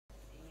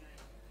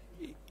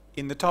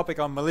In the topic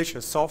on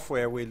malicious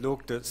software, we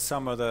looked at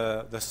some of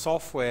the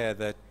software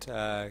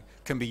that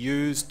can be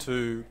used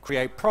to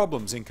create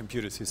problems in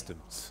computer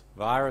systems.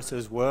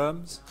 Viruses,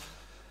 worms.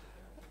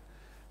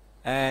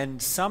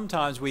 And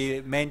sometimes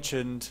we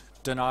mentioned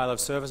denial of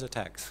service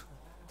attacks.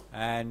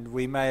 And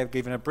we may have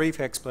given a brief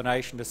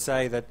explanation to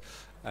say that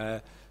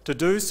to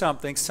do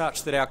something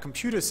such that our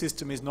computer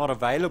system is not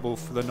available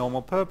for the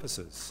normal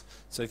purposes.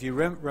 So if you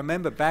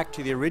remember back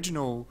to the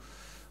original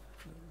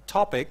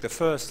topic, the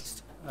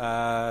first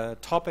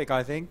topic,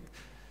 I think,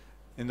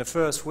 in the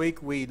first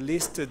week we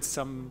listed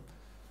some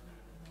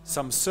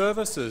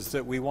services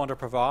that we want to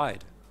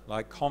provide,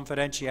 like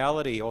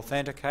confidentiality,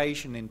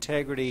 authentication,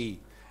 integrity,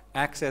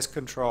 access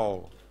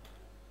control,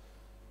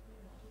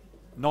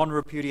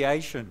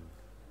 non-repudiation,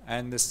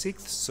 and the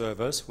sixth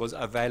service was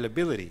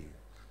availability.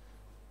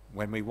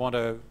 When we want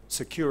to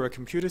secure a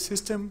computer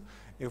system,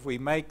 if we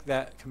make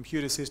that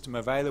computer system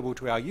available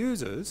to our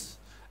users,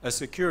 a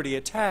security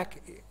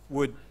attack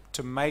would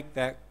to make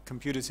that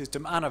computer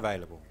system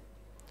unavailable.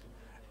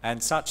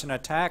 And such an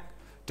attack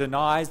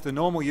denies the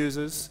normal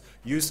users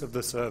use of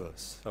the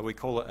service. So we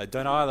call it a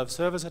denial of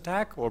service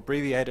attack, or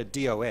abbreviated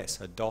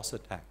DOS, a DOS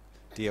attack,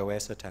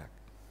 DOS attack.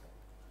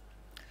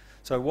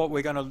 So what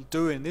we're going to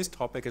do in this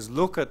topic is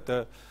look at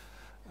the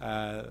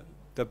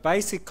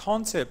basic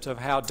concepts of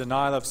how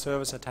denial of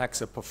service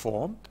attacks are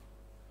performed,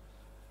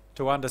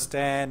 to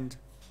understand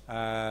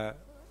how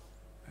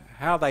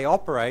they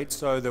operate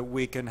so that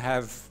we can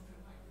have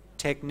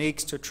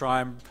techniques to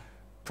try and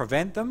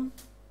prevent them,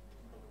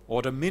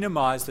 or to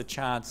minimize the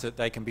chance that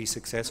they can be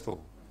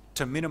successful,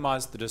 to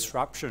minimize the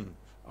disruption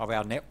of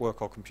our network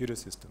or computer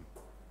system.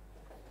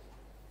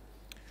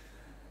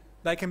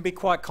 They can be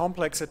quite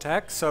complex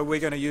attacks, so we're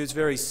going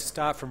to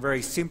start from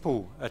very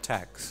simple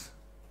attacks,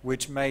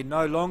 which may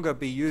no longer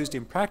be used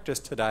in practice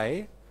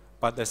today,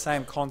 but the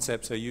same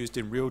concepts are used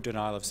in real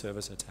denial of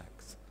service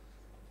attacks.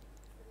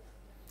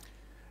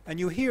 And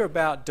you hear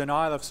about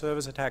denial of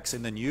service attacks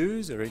in the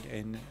news or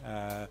in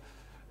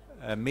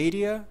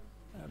media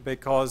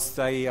because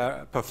they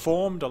are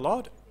performed a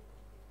lot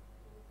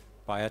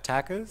by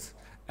attackers,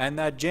 and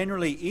they're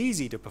generally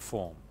easy to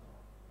perform.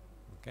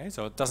 Okay,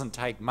 so it doesn't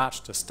take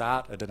much to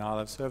start a denial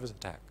of service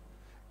attack.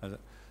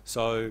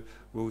 So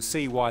we'll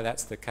see why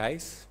that's the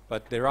case,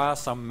 but there are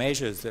some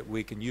measures that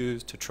we can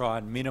use to try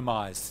and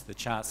minimize the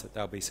chance that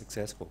they'll be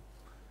successful.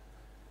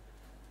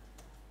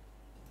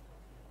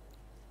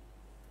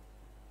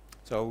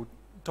 So we'll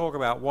talk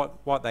about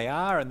what they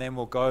are, and then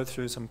we'll go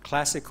through some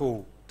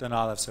classical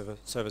denial of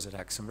service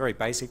attacks, some very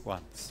basic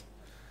ones.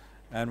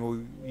 And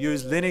we'll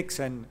use Linux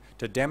and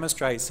to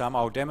demonstrate some.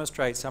 I'll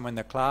demonstrate some in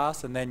the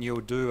class, and then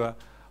you'll do a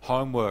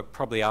homework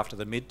probably after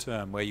the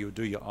midterm where you'll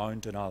do your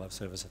own denial of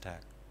service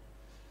attack.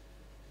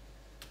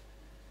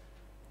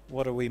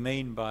 What do we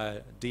mean by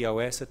a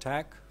DOS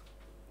attack?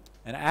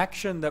 An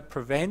action that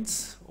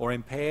prevents or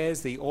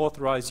impairs the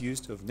authorized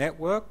use of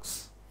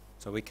networks,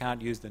 so we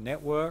can't use the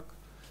network,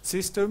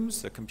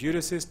 systems, the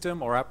computer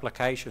system, or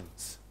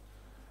applications.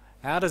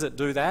 How does it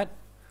do that?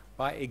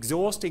 By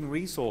exhausting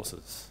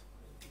resources.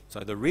 So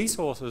the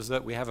resources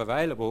that we have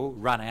available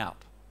run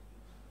out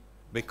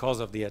because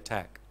of the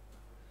attack.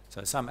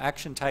 So some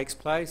action takes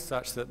place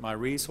such that my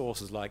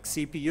resources like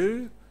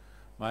CPU,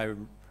 my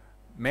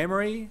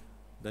memory,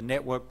 the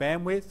network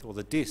bandwidth, or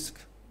the disk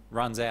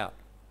runs out.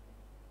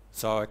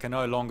 So I can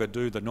no longer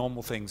do the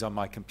normal things on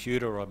my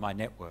computer or my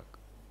network.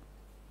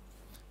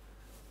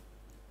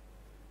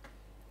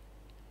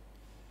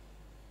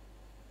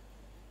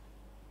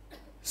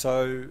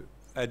 So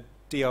a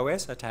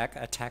DOS attack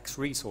attacks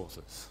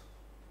resources.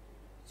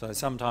 So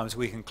sometimes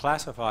we can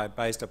classify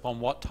based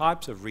upon what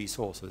types of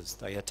resources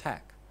they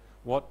attack.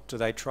 What do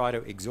they try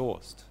to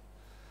exhaust?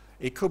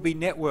 It could be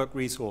network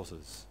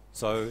resources.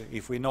 So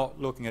if we're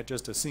not looking at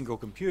just a single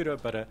computer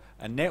but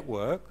a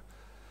network,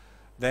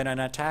 then an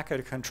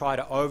attacker can try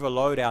to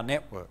overload our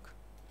network.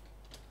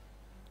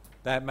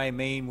 That may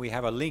mean we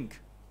have a link.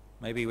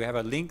 Maybe we have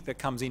a link that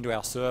comes into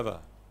our server,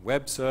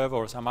 web server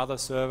or some other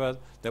server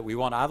that we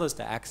want others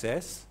to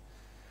access.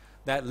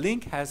 That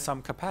link has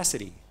some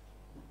capacity.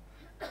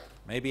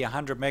 Maybe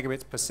 100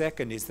 megabits per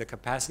second is the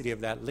capacity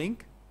of that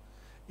link.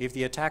 If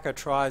the attacker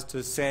tries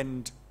to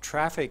send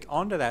traffic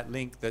onto that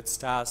link that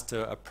starts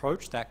to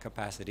approach that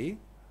capacity,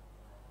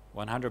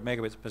 100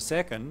 megabits per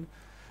second,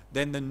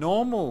 then the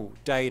normal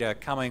data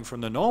coming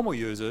from the normal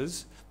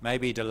users may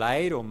be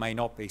delayed or may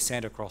not be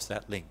sent across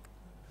that link.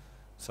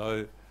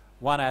 So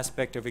one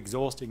aspect of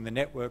exhausting the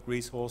network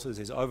resources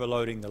is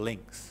overloading the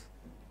links.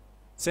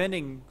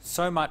 Sending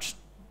so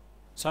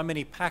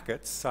many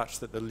packets such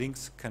that the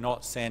links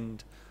cannot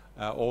send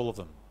all of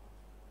them.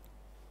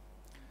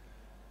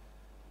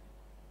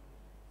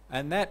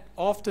 And that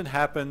often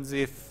happens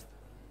if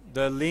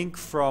the link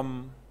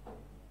from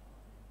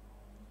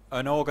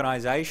an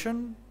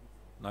organization,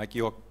 like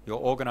your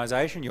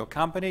organization, your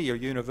company, your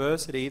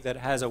university that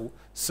has a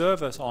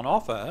service on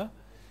offer,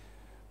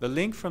 the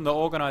link from the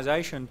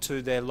organization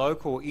to their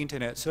local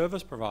internet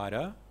service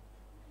provider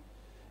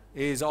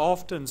is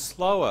often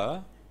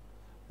slower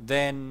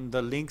than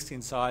the links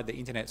inside the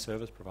internet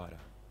service provider.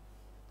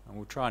 And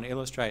we'll try and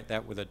illustrate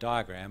that with a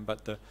diagram,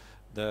 but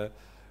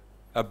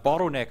a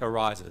bottleneck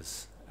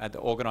arises at the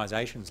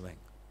organizations link.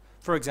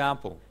 For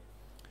example,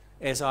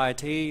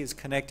 SIT is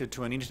connected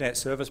to an internet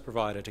service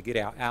provider to get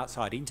our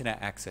outside internet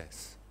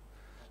access.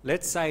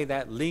 Let's say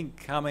that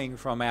link coming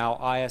from our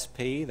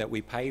ISP that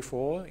we pay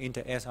for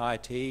into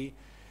SIT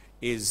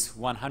is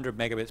 100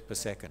 megabits per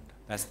second.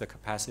 That's the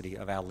capacity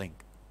of our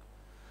link.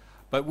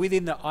 But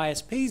within the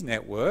ISP's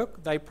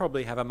network, they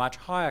probably have a much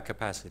higher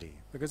capacity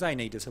because they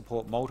need to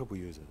support multiple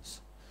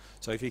users.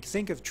 So if you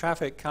think of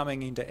traffic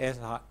coming into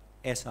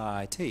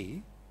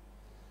SIT,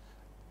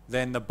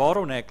 then the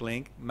bottleneck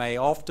link may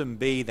often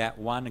be that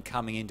one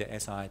coming into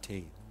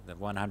SIT, the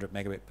 100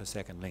 megabit per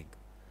second link.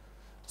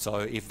 So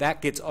if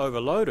that gets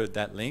overloaded,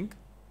 that link,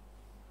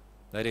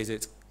 that is,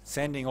 it's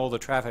sending all the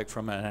traffic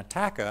from an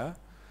attacker,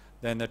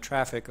 then the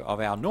traffic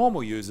of our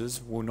normal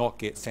users will not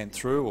get sent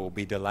through or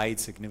be delayed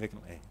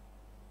significantly.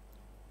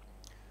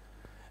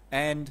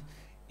 And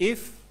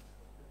if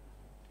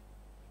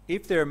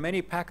there are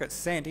many packets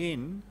sent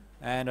in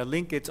and a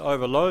link gets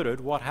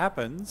overloaded, what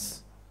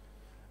happens?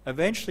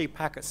 Eventually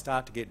packets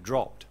start to get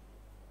dropped.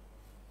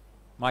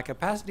 My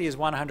capacity is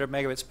 100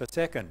 megabits per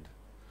second,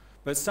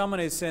 but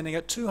someone is sending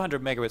it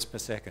 200 megabits per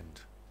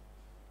second.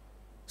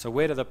 So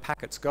where do the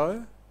packets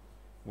go?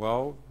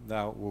 Well,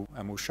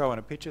 we'll show in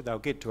a picture, they'll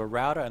get to a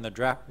router, and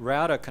the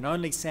router can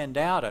only send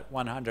out at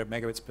 100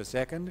 megabits per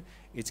second.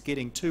 It's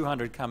getting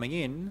 200 coming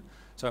in,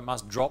 so it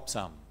must drop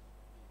some.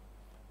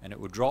 And it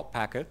will drop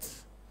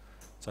packets,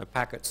 so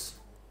packets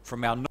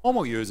from our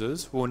normal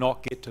users will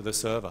not get to the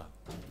server.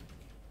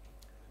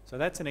 So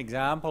that's an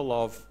example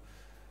of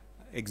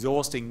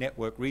exhausting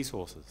network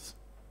resources.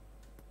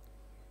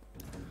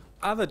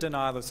 Other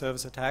denial of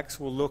service attacks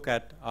will look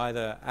at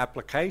either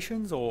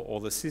applications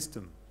or the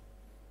system.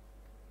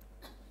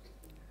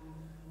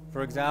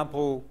 For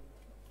example,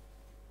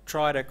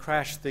 try to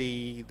crash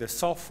the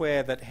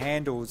software that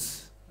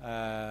handles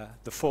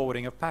the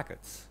forwarding of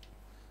packets.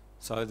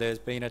 So there's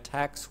been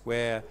attacks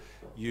where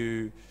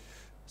you,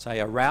 say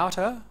a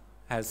router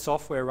has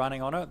software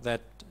running on it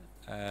that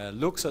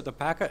looks at the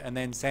packet and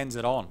then sends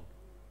it on,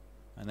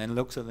 and then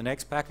looks at the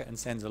next packet and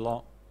sends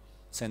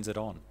it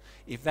on.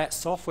 If that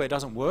software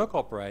doesn't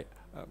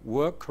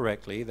work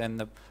correctly, then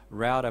the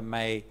router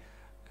may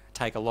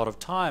take a lot of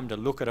time to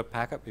look at a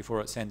packet before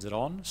it sends it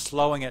on,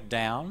 slowing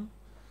down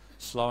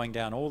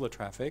all the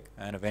traffic,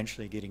 and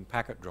eventually getting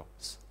packet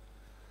drops.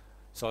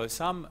 So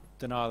some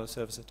denial of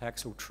service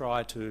attacks will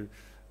try to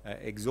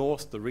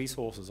exhaust the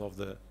resources of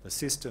the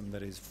system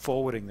that is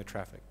forwarding the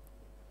traffic.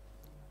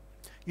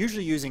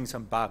 Usually using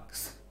some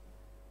bugs,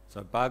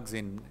 so bugs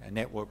in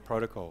network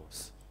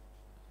protocols.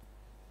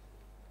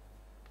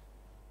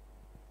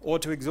 Or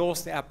to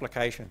exhaust the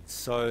applications.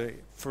 So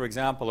for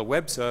example, a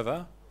web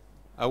server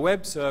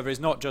is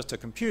not just a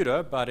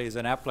computer, but is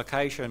an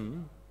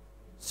application,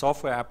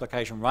 software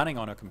application running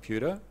on a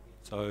computer.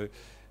 So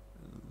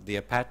the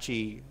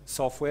Apache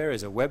software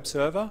is a web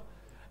server,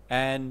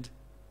 and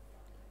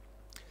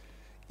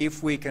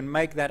if we can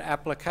make that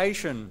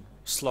application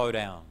slow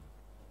down,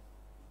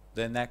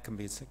 then that can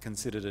be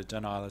considered a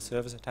denial of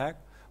service attack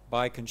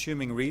by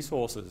consuming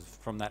resources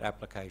from that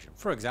application.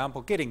 For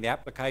example, getting the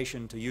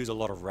application to use a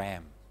lot of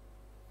RAM.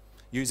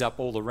 Use up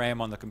all the RAM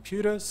on the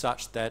computer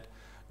such that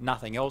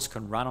nothing else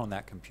can run on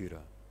that computer.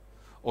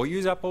 Or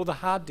use up all the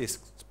hard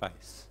disk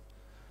space.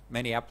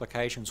 Many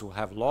applications will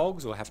have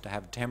logs or have to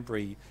have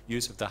temporary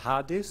use of the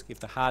hard disk.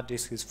 If the hard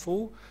disk is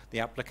full, the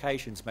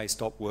applications may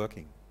stop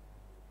working.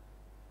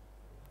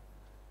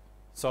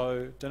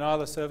 So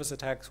denial of service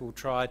attacks will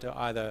try to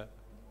either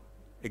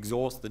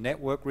exhaust the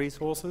network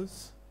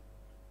resources,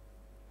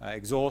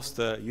 exhaust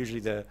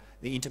usually the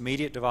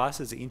intermediate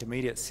devices, the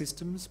intermediate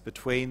systems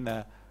between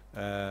the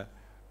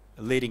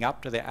leading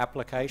up to the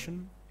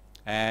application,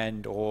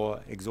 and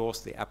or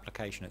exhaust the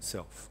application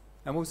itself.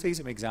 And we'll see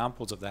some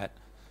examples of that,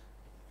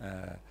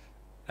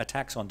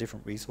 attacks on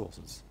different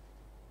resources.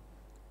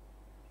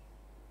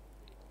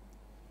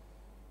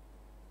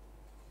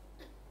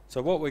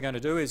 So what we're going to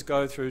do is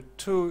go through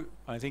two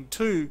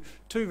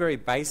very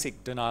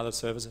basic denial of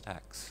service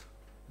attacks.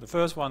 The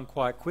first one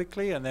quite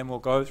quickly, and then we'll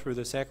go through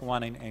the second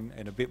one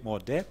in a bit more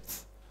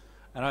depth.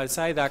 And I'd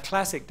say they're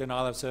classic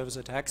denial of service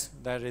attacks.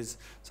 That is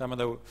some of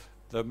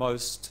the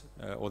most,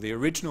 or the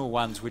original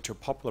ones which are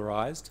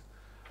popularized.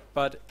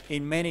 But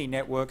in many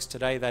networks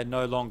today, they're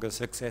no longer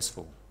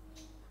successful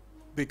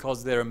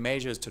because there are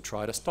measures to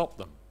try to stop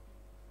them.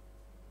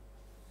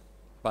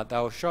 But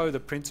they'll show the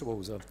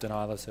principles of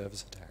denial of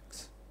service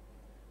attacks.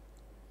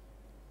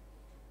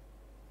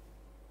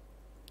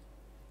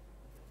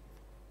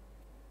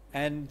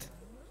 And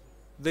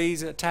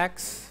these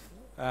attacks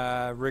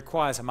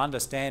require some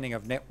understanding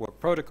of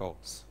network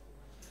protocols.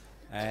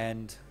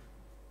 And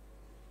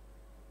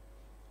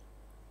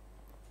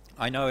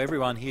I know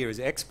everyone here is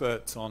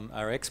experts on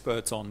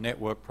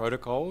network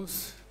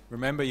protocols.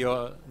 Remember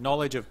your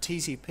knowledge of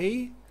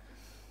TCP?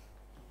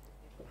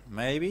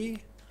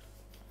 Maybe.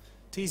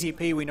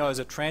 TCP we know is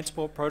a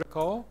transport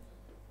protocol.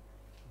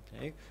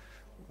 Okay.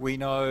 We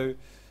know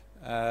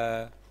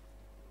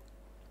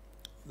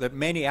that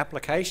many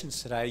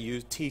applications today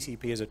use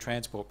TCP as a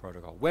transport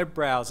protocol. Web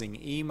browsing,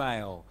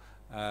 email,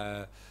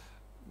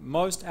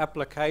 most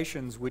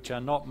applications which are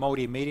not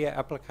multimedia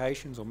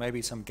applications or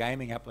maybe some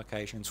gaming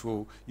applications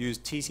will use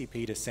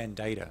TCP to send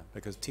data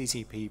because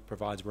TCP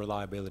provides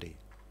reliability.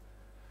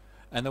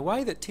 And the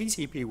way that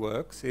TCP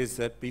works is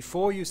that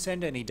before you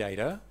send any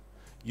data,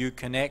 you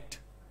create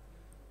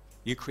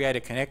a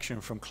connection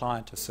from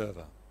client to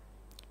server.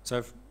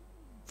 So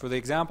for the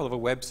example of a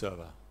web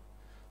server,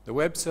 the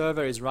web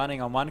server is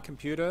running on one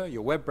computer,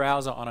 your web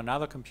browser on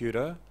another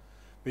computer.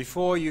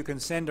 Before you can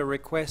send a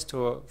request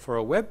for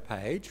a web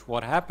page,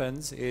 what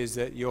happens is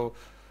that your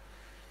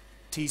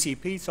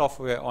TCP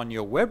software on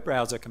your web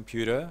browser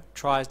computer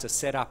tries to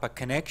set up a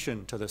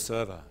connection to the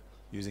server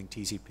using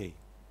TCP.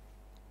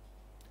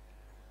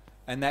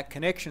 And that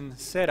connection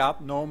setup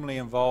normally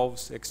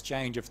involves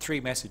exchange of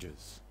 3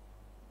 messages.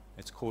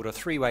 It's called a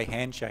 3-way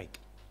handshake.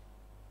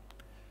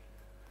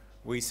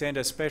 We send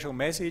a special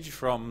message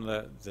from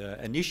the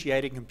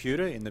initiating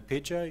computer in the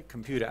picture.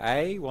 Computer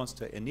A wants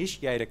to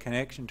initiate a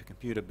connection to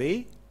computer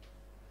B.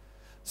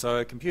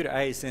 So computer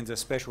A sends a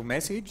special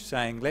message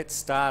saying, let's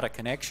start a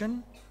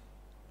connection.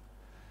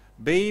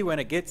 B, when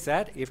it gets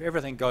that, if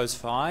everything goes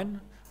fine,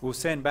 will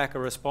send back a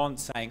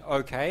response saying,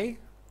 okay,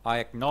 I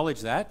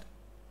acknowledge that.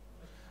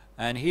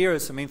 And here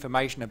is some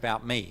information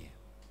about me.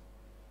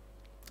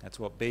 That's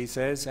what B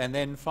says. And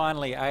then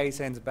finally A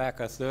sends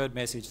back a third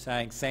message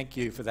saying thank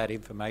you for that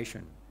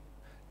information.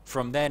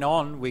 From then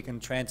on we can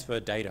transfer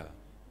data.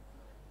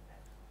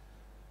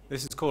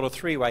 This is called a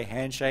 3-way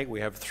handshake. We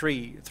have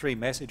three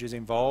messages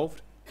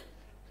involved.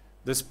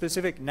 The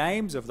specific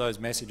names of those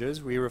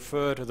messages, we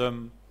refer to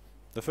them,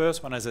 the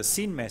first one as a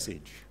SYN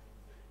message.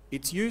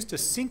 It's used to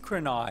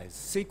synchronize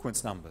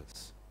sequence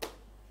numbers.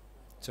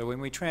 So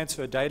when we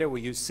transfer data, we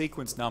use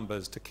sequence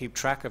numbers to keep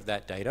track of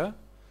that data.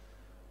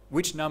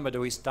 Which number do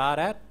we start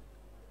at?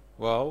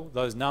 Well,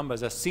 those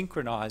numbers are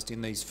synchronized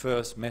in these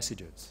first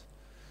messages.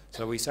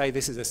 So we say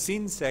this is a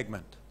SYN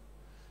segment,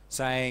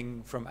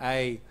 saying from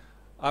A,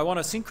 I want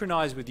to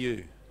synchronize with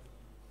you.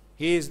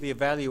 Here's the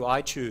value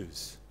I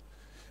choose.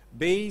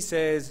 B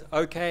says,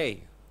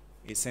 okay.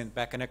 It sends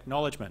back an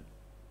acknowledgement.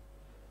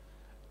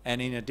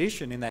 And in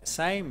addition, in that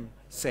same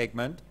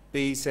segment,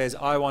 B says,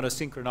 I want to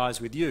synchronize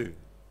with you.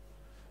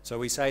 So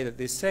we say that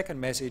this second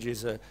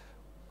message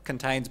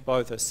contains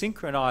both a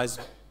synchronized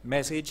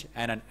message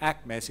and an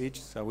ACK message,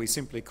 so we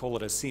simply call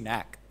it a SYN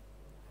ACK.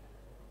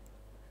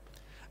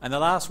 And the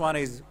last one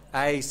is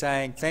A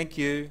saying, thank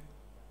you,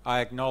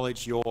 I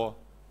acknowledge your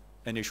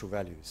initial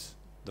values,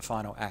 the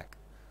final ACK.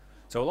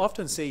 So we'll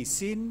often see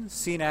SYN,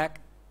 SYN ACK,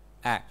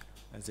 ACK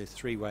as a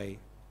 3-way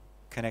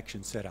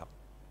connection setup.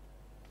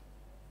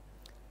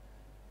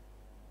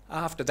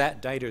 After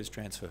that, data is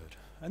transferred.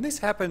 And this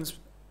happens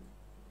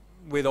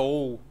with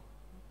all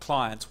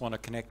clients want to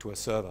connect to a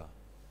server.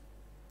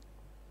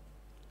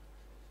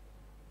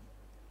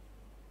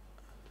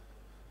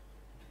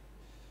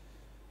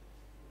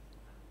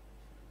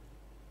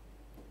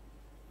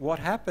 What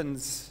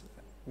happens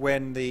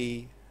when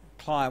the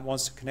client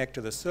wants to connect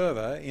to the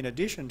server, in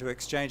addition to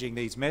exchanging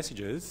these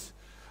messages,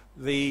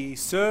 the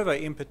server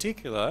in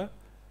particular,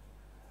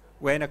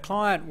 when a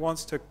client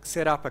wants to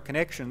set up a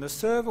connection, the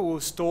server will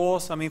store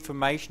some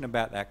information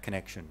about that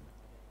connection.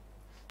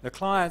 The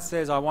client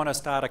says, I want to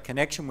start a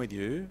connection with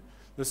you.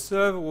 The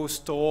server will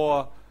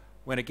store,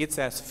 when it gets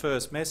that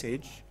first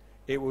message,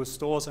 it will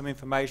store some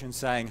information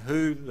saying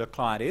who the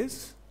client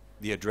is,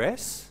 the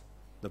address,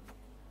 the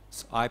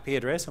IP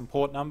address and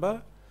port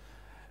number,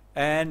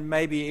 and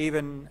maybe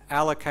even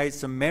allocate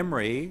some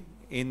memory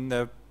in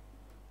the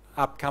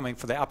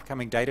for the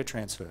upcoming data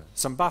transfer,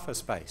 some buffer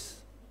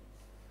space.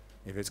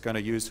 If it's going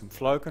to use some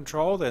flow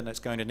control, then it's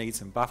going to need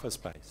some buffer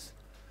space.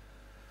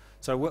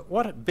 So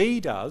what B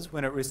does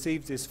when it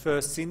receives this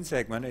first SYN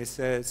segment, it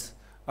says,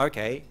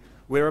 okay,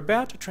 we're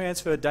about to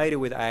transfer data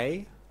with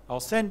A,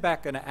 I'll send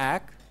back an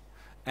ACK,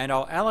 and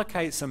I'll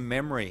allocate some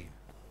memory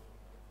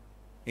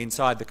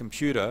inside the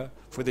computer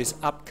for this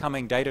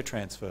upcoming data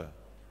transfer.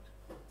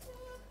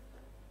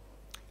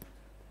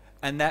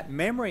 And that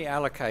memory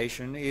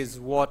allocation is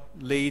what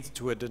leads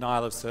to a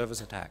denial of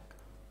service attack.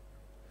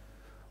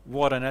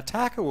 What an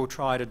attacker will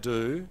try to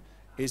do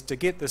is to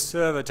get the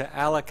server to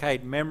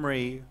allocate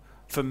memory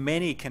for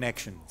many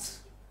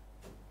connections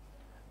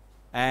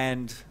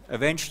and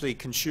eventually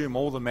consume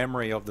all the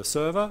memory of the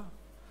server,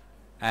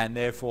 and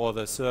therefore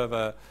the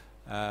server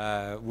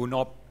will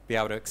not be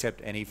able to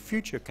accept any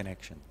future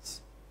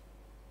connections.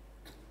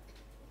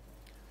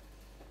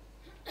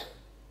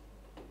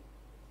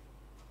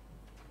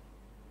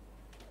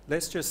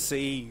 Let's just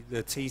see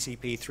the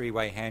TCP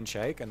 3-way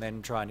handshake and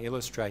then try and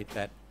illustrate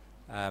that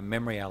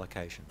memory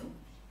allocation.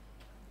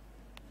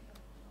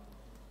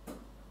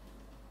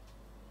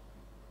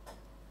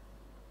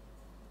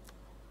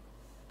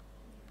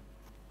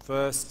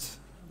 First,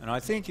 and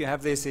I think you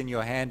have this in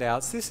your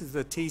handouts, this is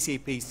the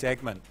TCP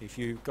segment. If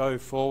you go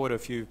forward a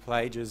few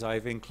pages,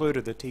 I've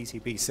included the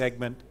TCP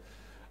segment.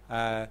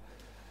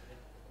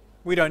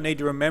 We don't need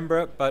to remember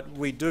it, but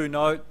we do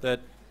note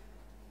that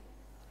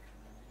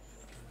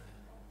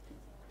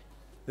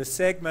The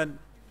segment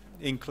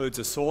includes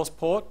a source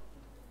port,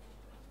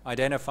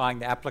 identifying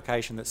the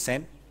application that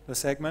sent the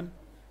segment,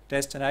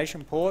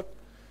 destination port.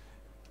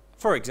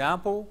 For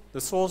example, the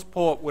source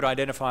port would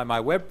identify my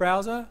web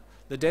browser,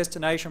 the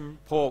destination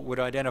port would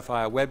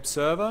identify a web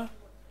server,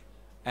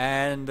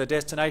 and the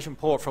destination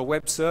port for a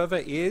web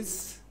server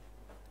is,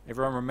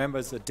 everyone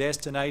remembers the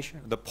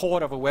destination, the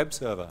port of a web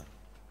server.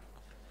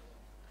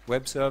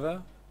 Web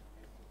server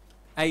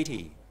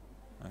 80,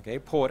 okay,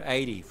 port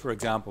 80, for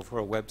example, for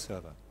a web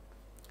server.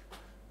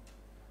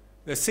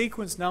 The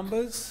sequence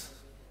numbers,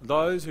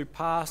 those who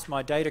passed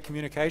my data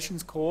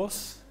communications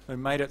course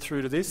and made it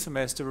through to this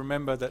semester,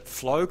 remember that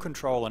flow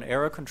control and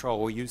error control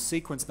will use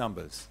sequence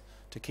numbers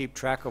to keep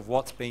track of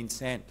what's been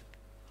sent.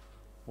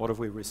 What have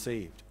we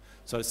received?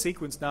 So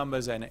sequence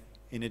numbers and,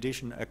 in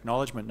addition,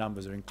 acknowledgement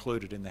numbers are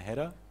included in the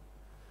header.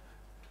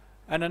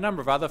 And a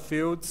number of other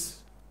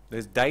fields.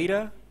 There's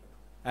data,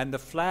 and the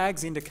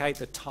flags indicate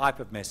the type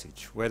of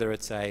message, whether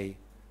it's a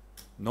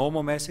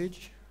normal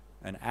message,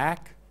 an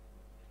ACK,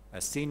 a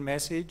SYN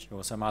message,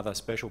 or some other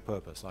special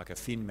purpose, like a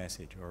FIN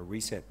message or a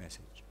reset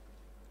message.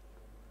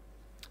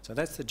 So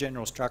that's the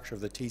general structure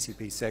of the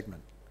TCP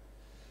segment.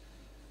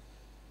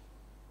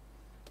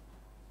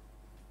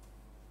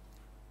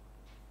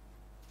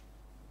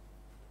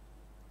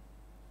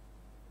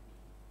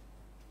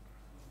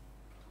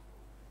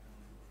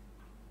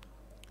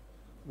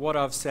 What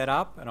I've set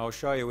up, and I'll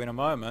show you in a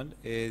moment,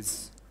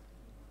 is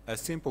a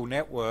simple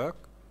network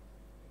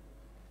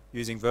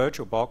using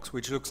VirtualBox,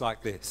 which looks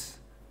like this.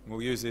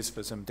 We'll use this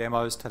for some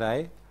demos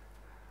today.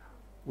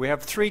 We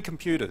have 3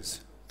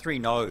 computers, 3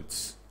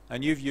 nodes,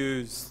 and you've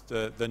used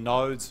the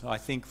nodes, I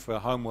think, for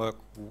homework,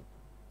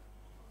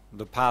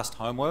 the past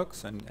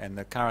homeworks and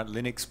the current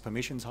Linux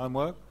permissions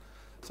homework.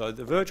 So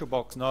the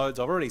VirtualBox nodes,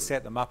 I've already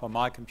set them up on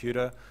my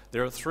computer.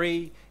 There are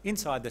 3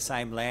 inside the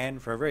same LAN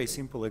for a very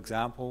simple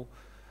example.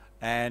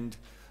 And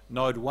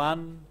node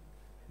 1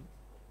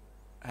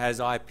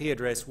 has IP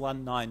address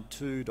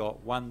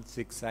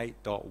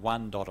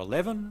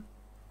 192.168.1.11.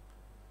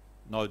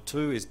 Node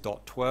 2 is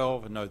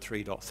 .12 and node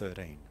 3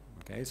 .13.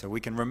 Okay, so we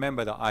can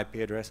remember the IP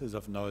addresses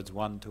of nodes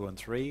 1, 2 and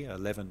 3,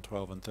 11,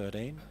 12 and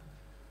 13.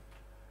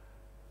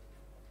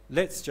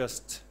 Let's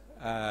just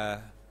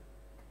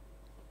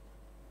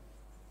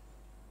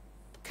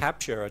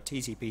capture a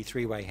TCP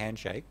three-way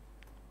handshake.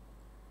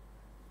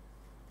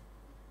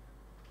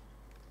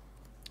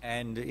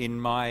 And in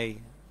my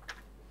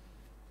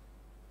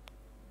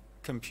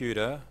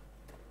computer,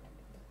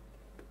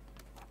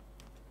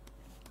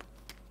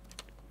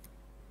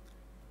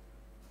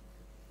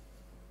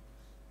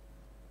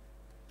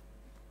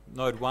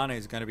 node 1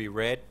 is going to be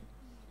red.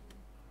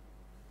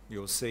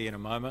 You'll see in a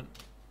moment.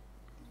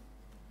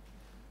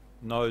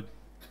 Node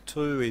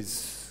 2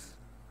 is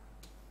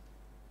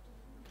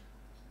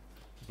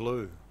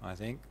blue, I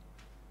think.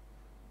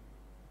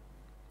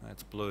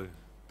 That's blue.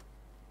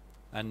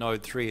 And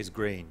node 3 is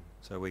green,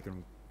 so we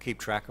can keep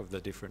track of the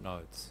different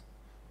nodes.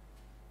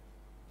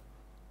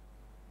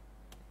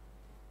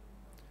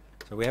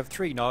 So we have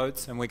 3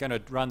 nodes, and we're going to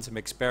run some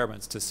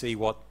experiments to see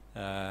what,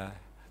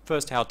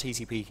 first how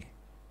TCP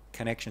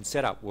connection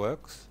setup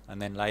works, and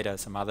then later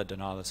some other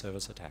denial of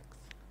service attacks.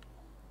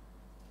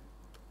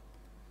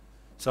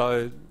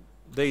 So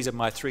these are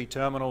my 3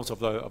 terminals.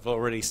 I've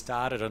already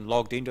started and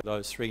logged into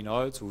those 3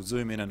 nodes. We'll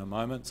zoom in a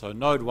moment. So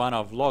node 1,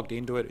 I've logged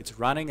into it. It's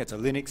running. It's a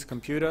Linux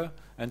computer.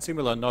 And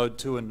similar node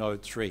 2 and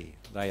node 3.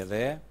 They are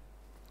there.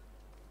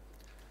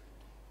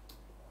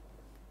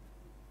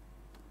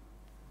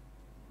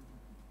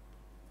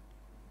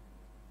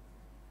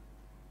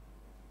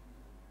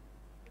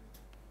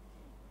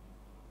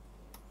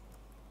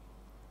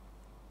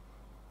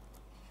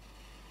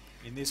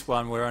 In this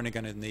one, we're only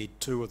going to need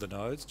 2 of the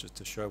nodes just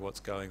to show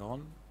what's going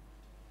on.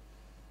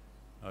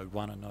 Node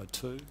 1 and node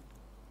 2.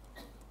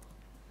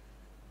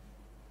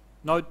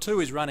 Node 2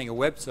 is running a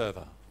web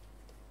server.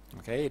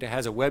 Okay, it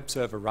has a web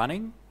server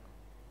running,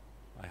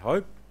 I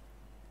hope.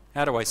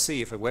 How do I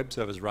see if a web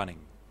server is running?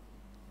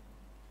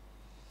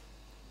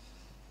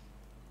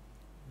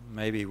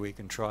 Maybe we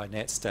can try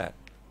netstat.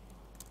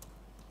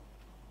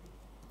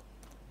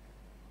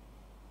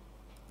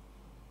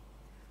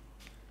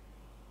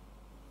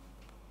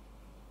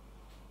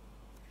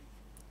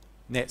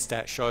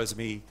 Netstat shows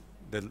me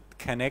the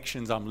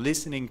connections I'm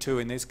listening to.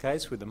 In this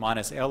case, with the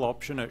 -L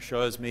option, it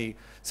shows me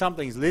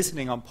something's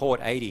listening on port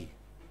 80.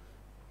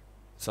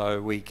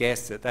 So we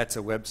guess that that's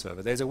a web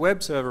server. There's a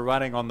web server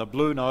running on the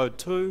blue node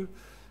 2,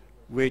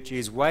 which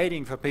is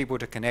waiting for people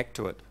to connect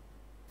to it.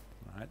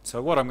 Right,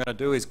 so what I'm going to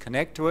do is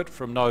connect to it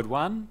from node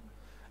 1,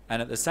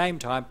 and at the same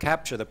time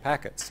capture the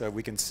packets so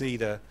we can see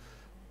the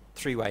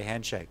three-way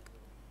handshake.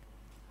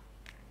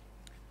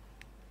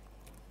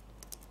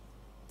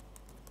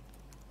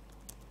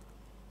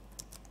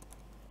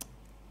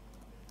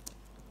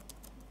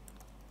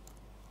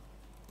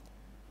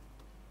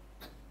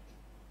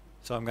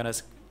 So I'm going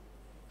to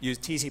use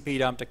TCP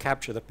dump to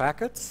capture the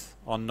packets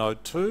on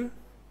node 2.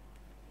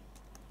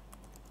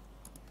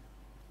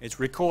 It's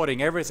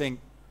recording everything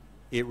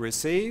it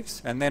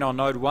receives, and then on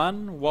node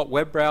 1, what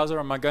web browser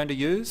am I going to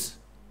use?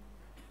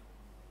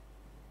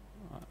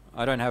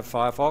 I don't have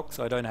Firefox,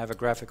 I don't have a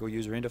graphical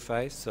user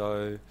interface,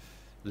 so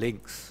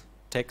links,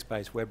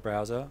 text-based web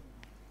browser.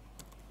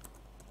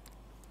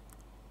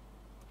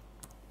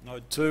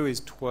 Node 2 is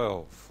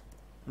 12.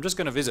 I'm just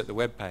going to visit the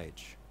web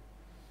page.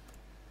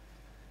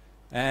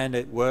 And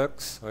it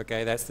works.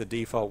 Okay, that's the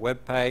default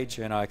web page,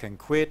 and I can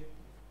quit.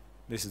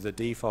 This is the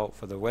default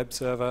for the web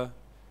server.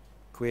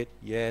 Quit,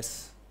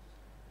 yes.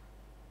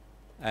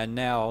 And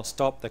now I'll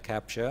stop the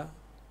capture.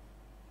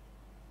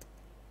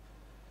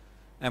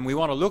 And we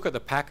want to look at the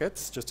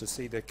packets just to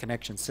see the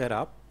connection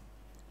setup.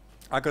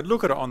 I could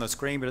look at it on the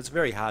screen, but it's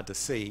very hard to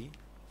see.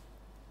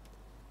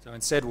 So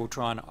instead we'll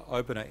try and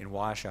open it in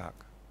Wireshark.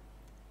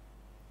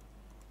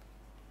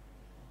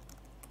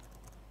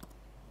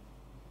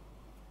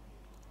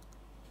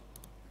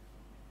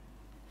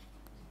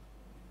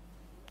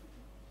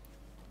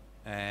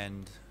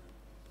 And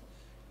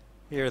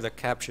here are the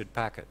captured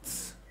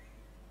packets.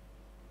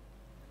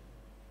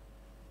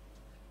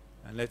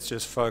 And let's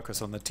just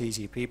focus on the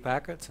TCP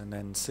packets and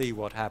then see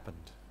what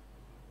happened.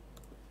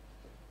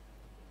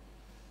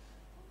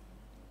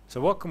 So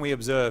what can we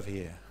observe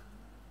here?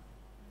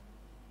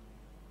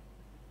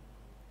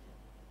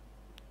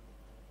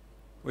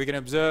 We can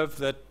observe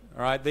that,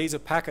 all right, these are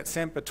packets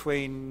sent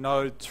between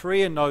node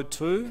 3 and node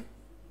 2.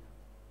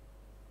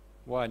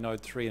 Why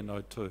node 3 and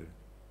node 2?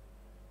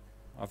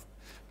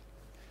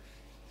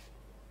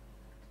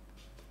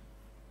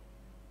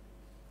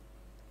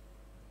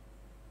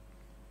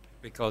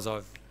 Because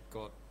I've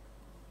got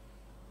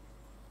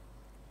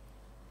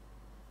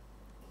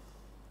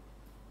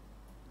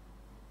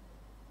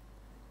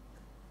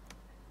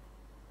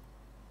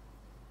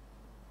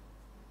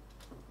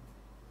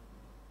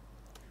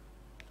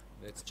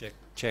let's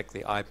check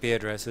the IP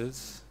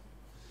addresses.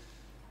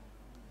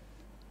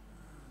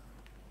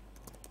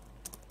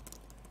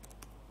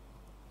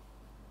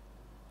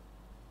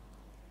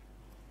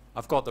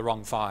 I've got the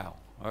wrong file.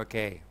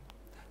 Okay.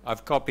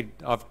 I've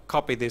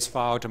copied this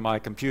file to my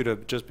computer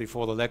just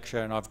before the lecture,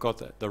 and I've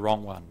got the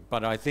wrong one.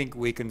 But I think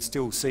we can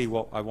still see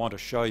what I want to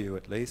show you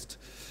at least.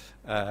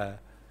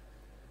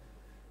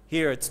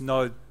 Here it's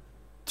node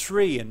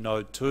 3 and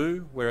node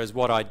 2, whereas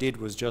what I did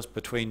was just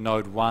between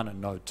node 1 and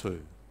node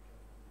 2.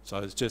 So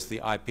it's just the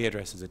IP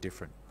addresses are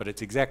different. But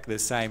it's exactly the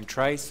same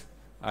trace.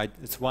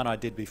 It's one I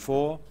did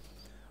before.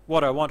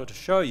 What I wanted to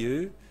show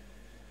you,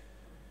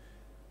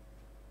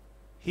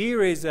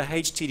 here is a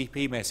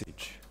HTTP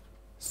message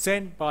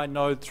sent by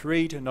node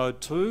 3 to node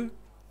 2,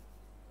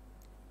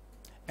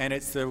 and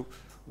it's the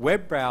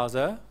web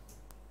browser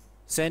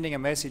sending a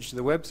message to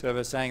the web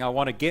server saying I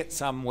want to get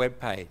some web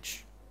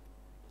page,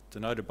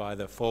 denoted by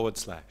the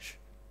 /.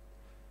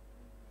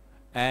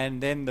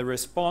 And then the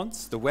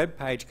response, the web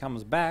page,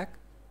 comes back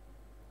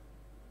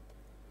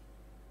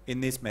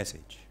in this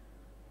message.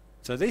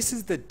 So this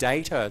is the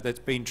data that's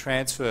been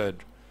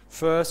transferred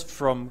first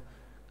from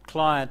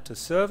client to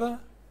server,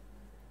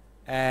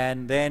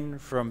 and then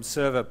from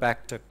server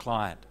back to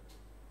client.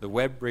 The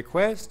web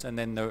request and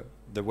then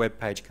the web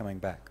page coming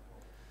back.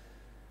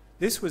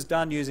 This was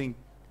done using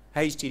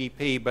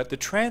HTTP, but the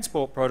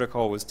transport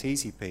protocol was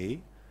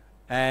TCP,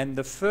 and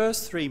the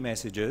first 3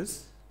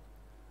 messages,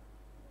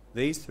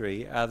 these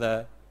 3, are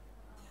the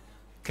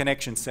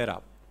connection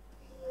setup.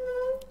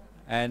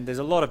 And there's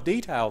a lot of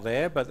detail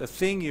there, but the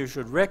thing you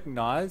should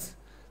recognize,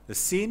 the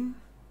SYN,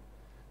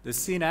 the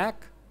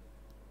SYN-ACK,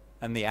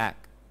 and the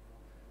ACK.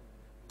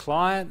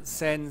 Client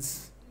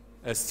sends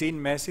a SYN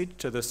message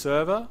to the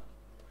server.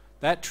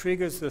 That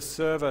triggers the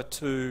server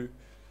to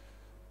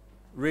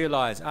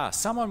realize,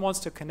 someone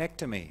wants to connect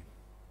to me.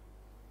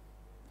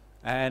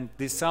 And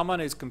this someone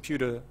is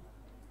computer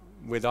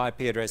with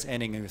IP address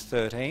ending in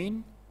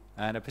 13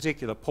 and a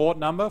particular port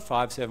number,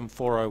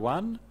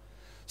 57401.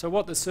 So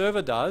what the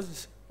server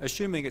does,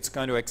 assuming it's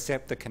going to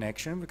accept the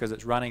connection because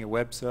it's running a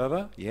web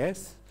server,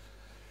 yes,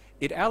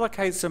 it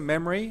allocates some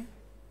memory,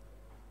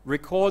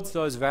 records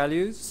those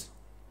values,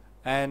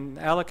 and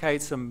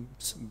allocates some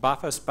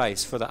buffer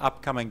space for the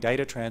upcoming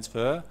data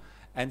transfer,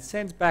 and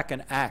sends back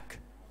an ACK,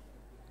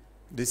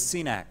 this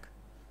SYN-ACK,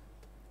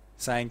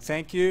 saying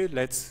thank you,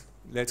 let's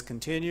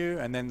continue,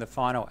 and then the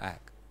final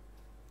ACK.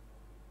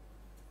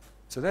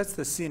 So that's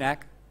the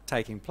SYN-ACK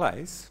taking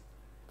place.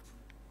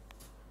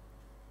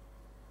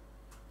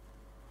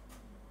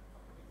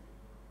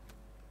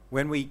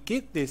 When we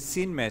get this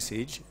SYN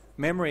message,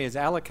 memory is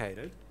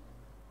allocated.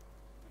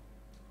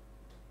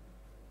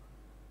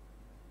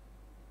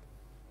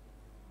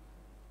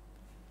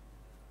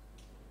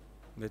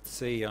 Let's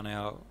see on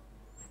our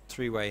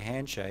 3-way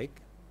handshake.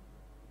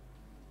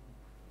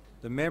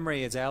 The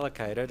memory is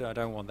allocated. I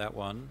don't want that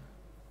one.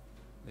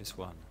 This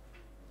one.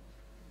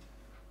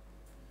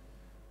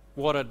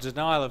 What a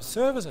denial of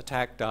service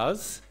attack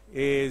does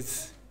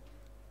is,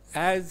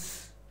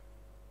 as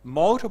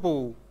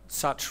multiple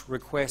such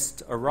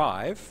requests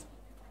arrive,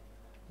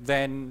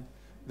 then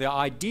the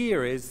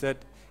idea is that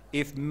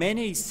if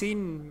many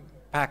SYN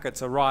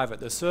packets arrive at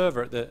the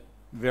server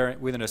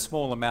within a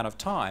small amount of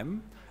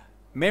time,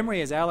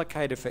 memory is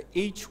allocated for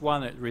each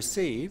one it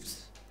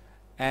receives,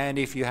 And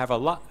if you have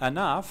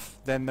enough,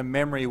 then the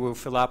memory will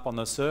fill up on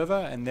the server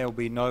and there will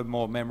be no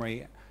more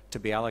memory to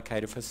be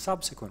allocated for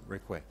subsequent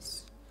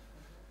requests.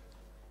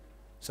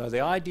 So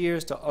the idea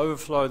is to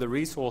overflow the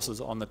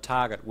resources on the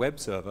target web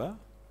server,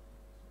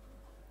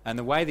 and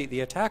the way that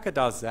the attacker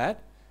does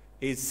that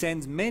is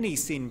sends many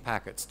SYN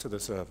packets to the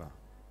server.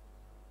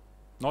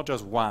 Not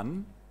just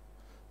one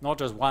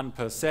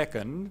per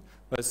second,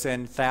 but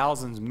send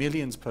thousands,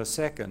 millions per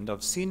second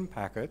of SYN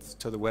packets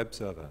to the web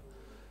server.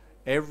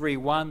 Every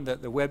one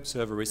that the web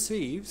server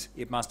receives,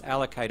 it must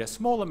allocate a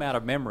small amount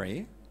of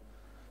memory,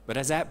 but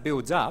as that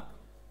builds up,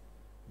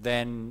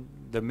 then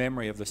the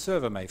memory of the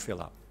server may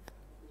fill up.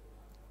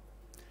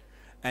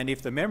 And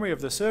if the memory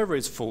of the server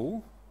is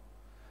full,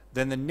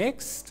 then the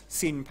next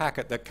SYN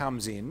packet that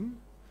comes in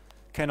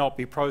cannot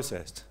be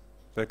processed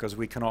because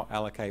we cannot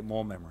allocate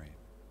more memory.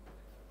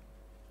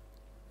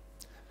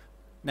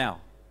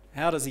 Now,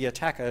 how does the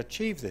attacker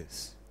achieve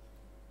this?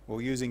 Well,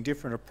 using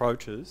different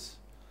approaches.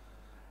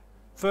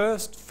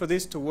 First, for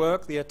this to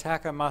work, the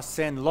attacker must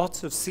send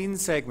lots of SYN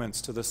segments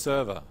to the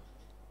server.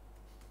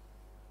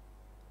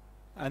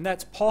 And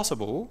that's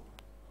possible,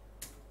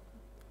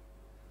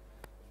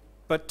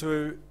 but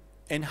to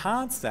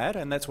enhance that,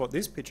 and that's what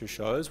this picture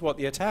shows, what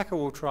the attacker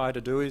will try to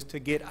do is to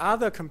get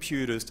other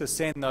computers to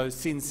send those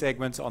SYN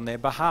segments on their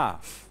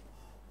behalf.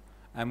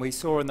 And we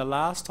saw in the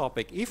last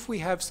topic, if we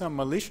have some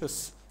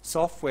malicious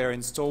software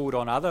installed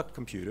on other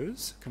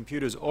computers,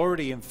 computers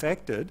already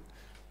infected,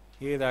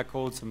 here they're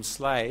called some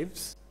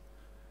slaves,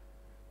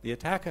 the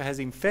attacker has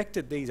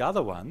infected these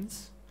other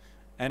ones,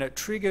 and it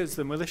triggers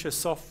the malicious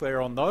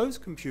software on those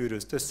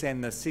computers to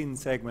send the SYN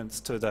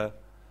segments to the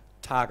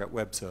target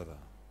web server.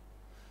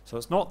 So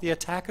it's not the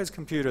attacker's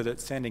computer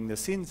that's sending the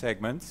SYN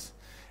segments,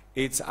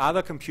 it's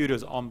other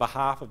computers on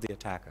behalf of the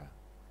attacker.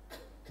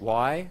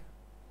 Why?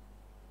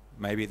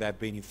 Maybe they've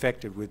been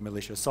infected with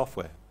malicious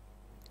software.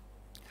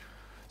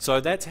 So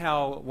that's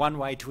how one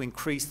way to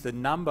increase the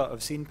number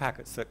of SYN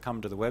packets that come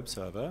to the web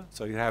server.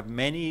 So you have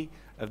many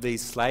of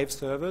these slave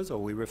servers,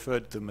 or we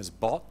referred to them as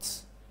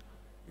bots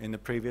in the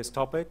previous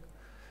topic,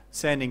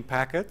 sending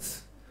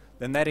packets.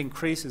 Then that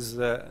increases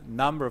the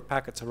number of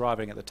packets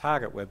arriving at the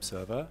target web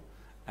server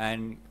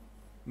and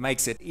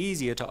makes it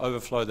easier to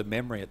overflow the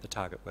memory at the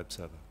target web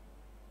server.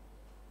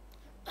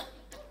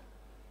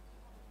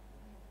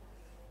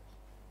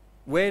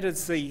 Where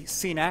does the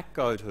SYN ACK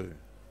go to?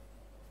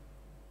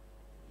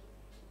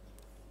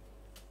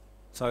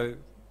 So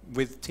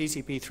with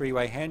TCP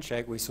three-way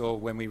handshake, we saw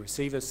when we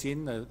receive a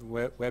SYN, the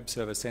web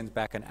server sends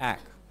back an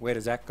ACK. Where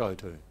does ACK go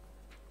to?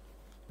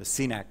 The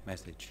SYN ACK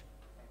message.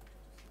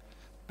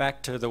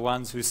 Back to the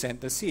ones who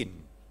sent the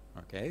SYN.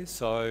 Okay,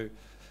 so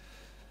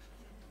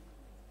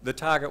the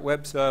target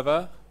web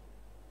server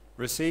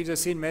receives a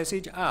SYN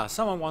message.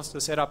 Someone wants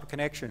to set up a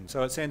connection.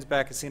 So it sends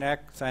back a SYN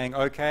ACK saying,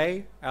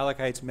 okay,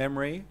 allocates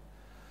memory.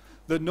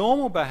 The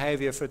normal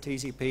behavior for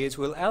TCP is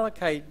we'll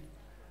allocate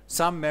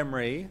some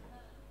memory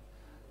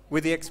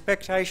with the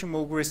expectation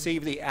we'll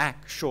receive the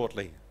ACK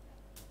shortly,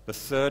 the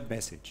third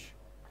message.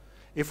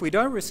 If we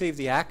don't receive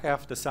the ACK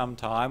after some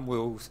time,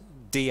 we'll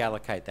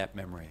deallocate that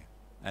memory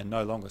and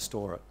no longer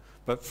store it.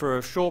 But for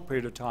a short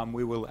period of time,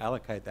 we will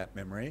allocate that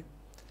memory.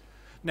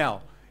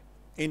 Now,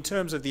 in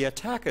terms of the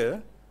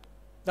attacker,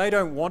 they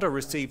don't want to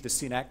receive the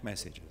SYN ACK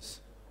messages.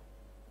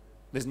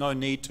 There's no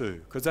need to,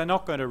 because they're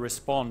not going to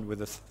respond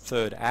with a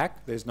third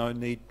ACK. There's no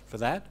need for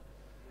that.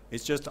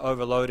 It's just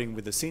overloading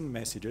with the SYN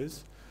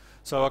messages.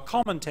 So a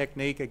common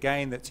technique,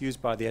 again, that's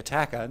used by the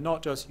attacker,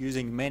 not just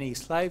using many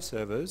slave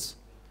servers,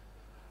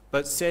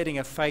 but setting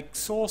a fake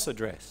source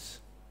address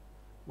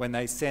when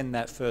they send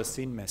that first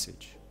SYN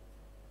message.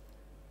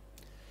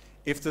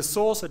 If the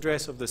source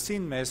address of the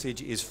SYN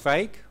message is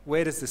fake,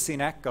 where does the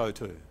SYN ACK go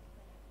to?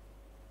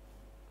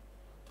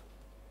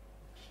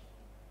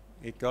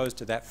 It goes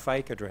to that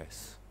fake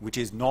address, which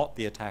is not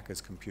the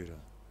attacker's computer.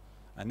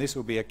 And this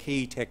will be a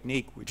key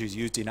technique which is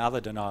used in other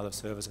denial of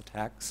service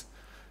attacks.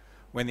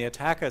 When the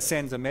attacker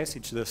sends a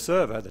message to the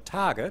server, the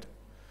target,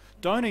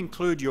 don't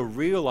include your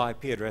real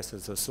IP address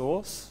as the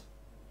source,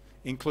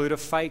 include a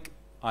fake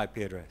IP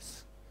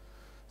address.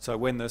 So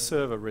when the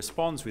server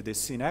responds with this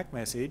SYN ACK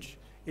message,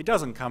 it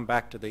doesn't come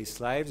back to these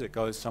slaves, it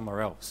goes somewhere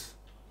else.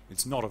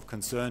 It's not of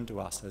concern to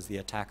us as the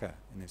attacker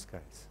in this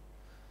case.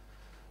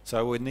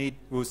 So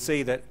we'll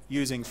see that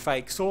using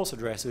fake source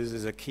addresses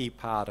is a key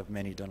part of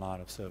many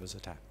denial of service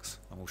attacks,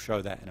 and we'll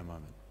show that in a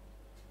moment.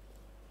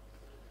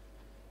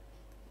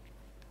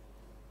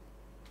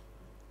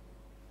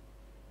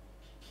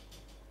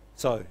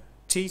 So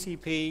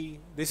TCP,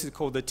 this is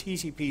called the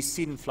TCP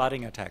SYN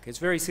flooding attack. It's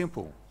very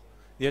simple.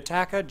 The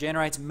attacker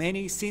generates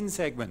many SYN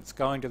segments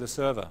going to the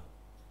server.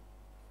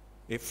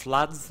 It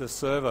floods the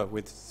server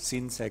with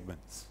SYN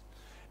segments.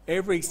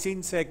 Every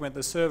SYN segment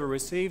the server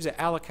receives, it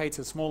allocates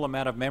a small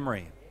amount of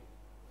memory.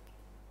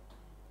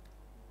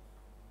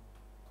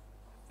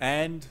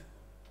 And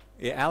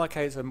it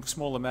allocates a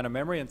small amount of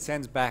memory and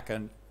sends back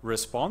a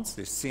response,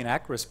 this SYN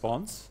ACK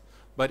response.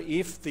 But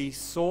if the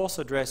source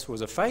address was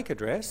a fake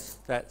address,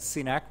 that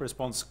SYN ACK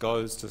response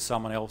goes to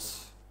someone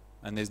else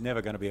and there's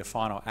never going to be a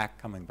final ACK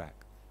coming back.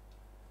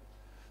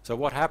 So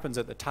what happens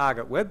at the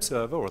target web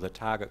server or the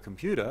target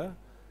computer,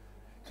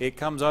 it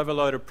comes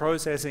overloaded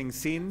processing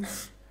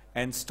SYNs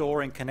and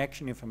storing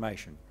connection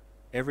information.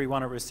 Every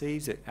one it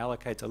receives, it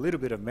allocates a little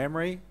bit of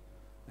memory,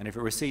 and if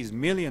it receives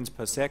millions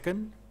per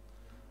second,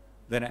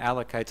 then it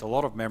allocates a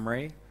lot of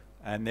memory,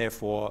 and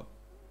therefore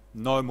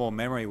no more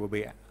memory will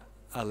be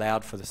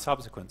allowed for the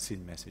subsequent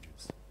SYN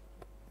messages.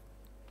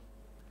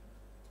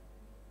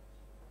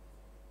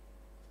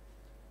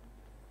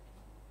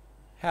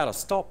 How to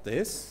stop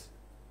this?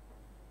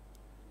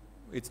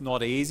 It's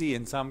not easy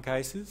in some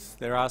cases.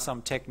 There are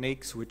some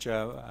techniques which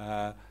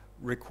are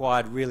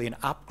required really an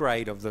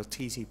upgrade of the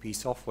TCP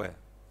software,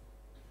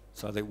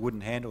 so they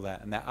wouldn't handle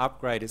that. And that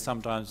upgrade is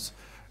sometimes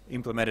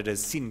implemented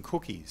as SYN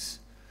cookies.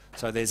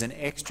 So there's an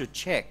extra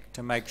check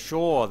to make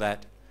sure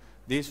that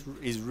this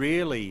is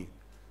really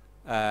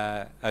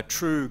a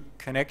true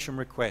connection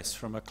request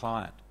from a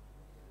client.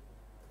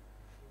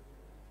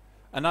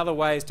 Another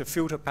way is to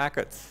filter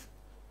packets.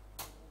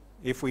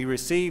 If we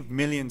receive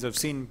millions of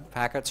SYN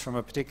packets from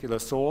a particular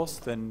source,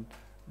 then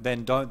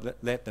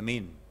don't let them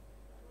in.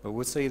 But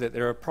we'll see that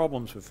there are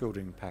problems with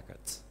filtering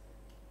packets.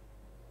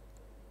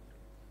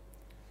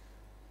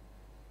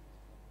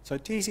 So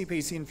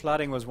TCP SYN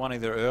flooding was one of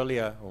the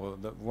earlier, or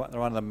one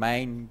of the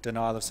main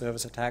denial of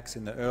service attacks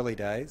in the early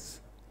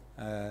days.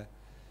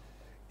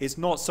 It's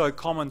not so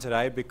common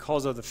today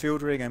because of the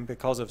filtering and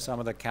because of some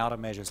of the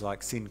countermeasures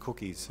like SYN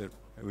cookies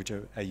which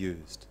are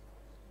used.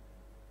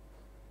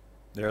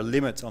 There are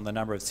limits on the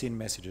number of SYN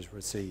messages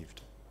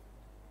received.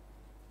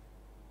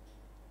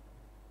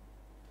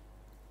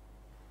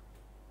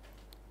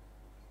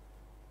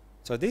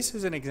 So this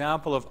is an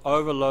example of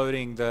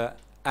overloading the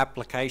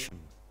application.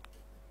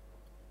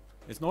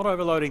 It's not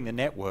overloading the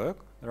network.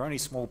 They're only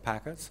small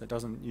packets. It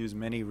doesn't use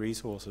many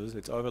resources.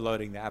 It's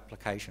overloading the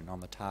application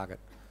on the target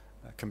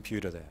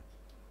computer there,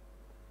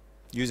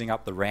 using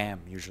up the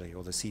RAM usually,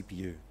 or the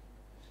CPU.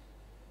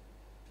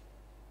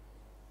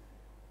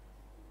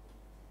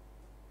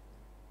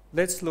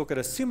 Let's look at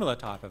a similar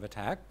type of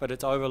attack, but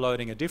it's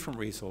overloading a different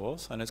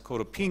resource, and it's called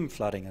a ping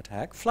flooding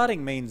attack.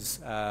 Flooding means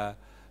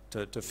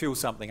to fill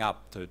something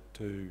up,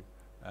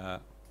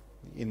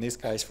 in this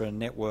case for a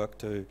network,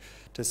 to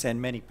send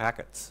many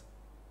packets.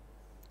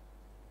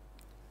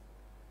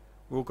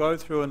 We'll go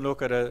through and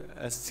look at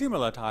a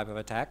similar type of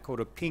attack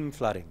called a ping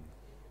flooding.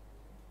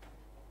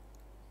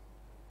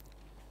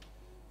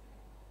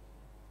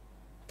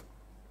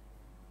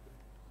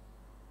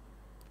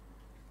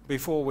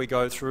 Before we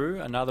go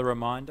through, another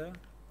reminder,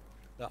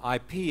 the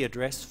IP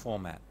address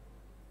format.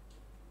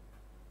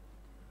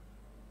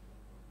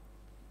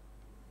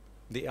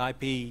 The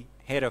IP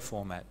header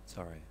format,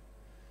 sorry.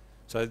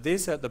 So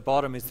this at the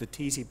bottom is the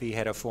TCP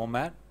header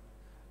format,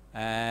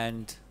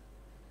 and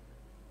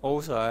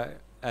also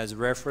as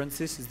reference,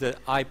 this is the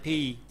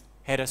IP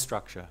header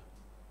structure.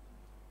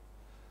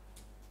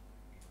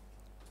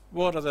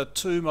 What are the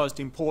two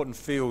most important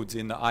fields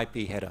in the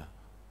IP header?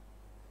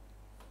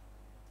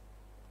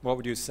 What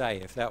would you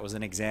say if that was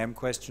an exam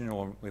question,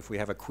 or if we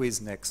have a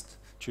quiz next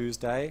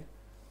Tuesday?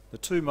 The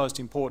two most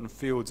important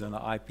fields in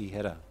the IP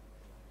header.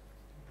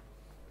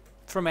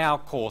 From our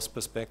course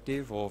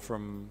perspective, or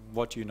from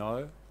what you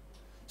know,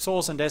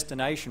 source and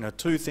destination are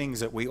two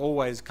things that we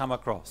always come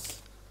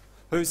across.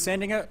 Who's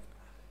sending it?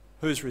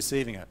 Who's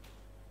receiving it?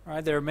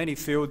 Right? There are many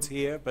fields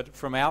here, but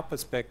from our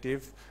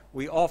perspective,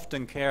 we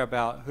often care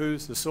about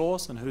who's the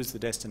source and who's the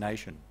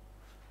destination.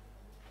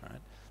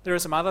 Right? There are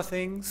some other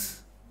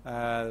things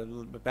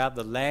about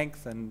the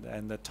length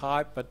and the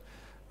type, but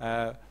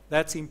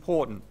that's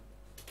important.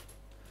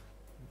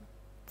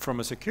 From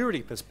a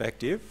security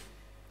perspective,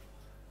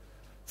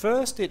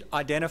 first it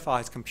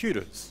identifies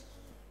computers.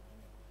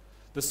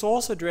 The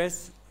source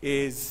address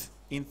is,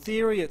 in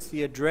theory, it's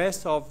the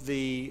address of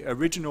the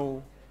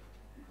original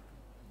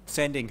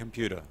sending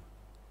computer,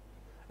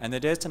 and the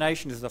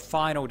destination is the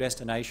final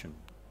destination.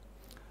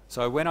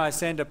 So when I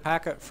send a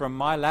packet from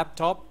my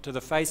laptop to the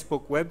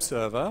Facebook web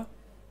server,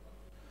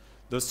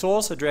 the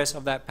source address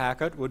of that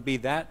packet would be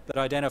that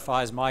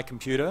identifies my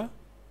computer,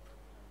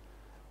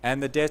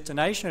 and the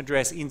destination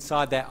address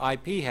inside that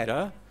IP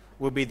header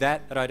will be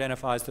that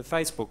identifies the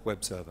Facebook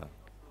web server.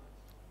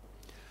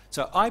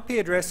 So IP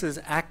addresses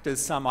act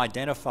as some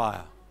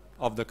identifier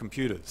of the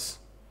computers,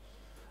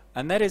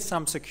 and that is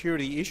some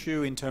security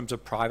issue in terms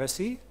of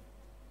privacy.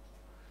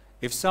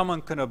 If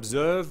someone can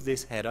observe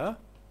this header,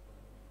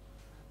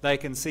 they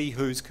can see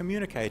who's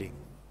communicating.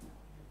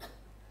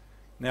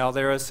 Now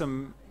there are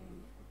some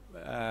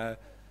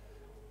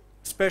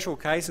special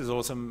cases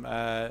or some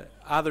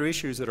other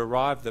issues that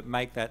arrive that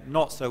make that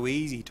not so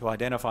easy to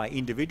identify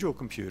individual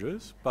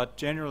computers, but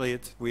generally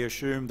we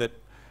assume that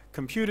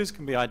computers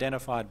can be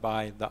identified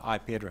by the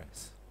IP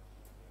address.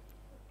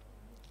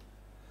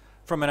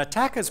 From an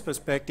attacker's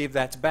perspective,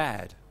 that's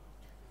bad,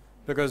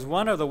 because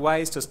one of the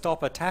ways to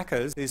stop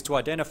attackers is to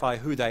identify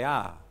who they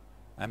are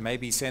and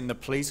maybe send the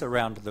police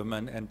around to them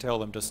and tell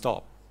them to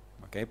stop,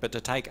 okay? But to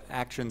take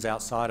actions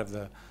outside of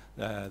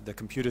the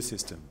computer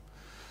system.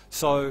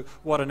 So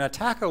what an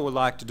attacker would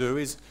like to do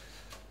is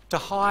to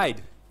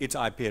hide its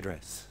IP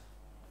address.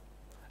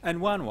 And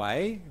one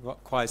way,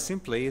 quite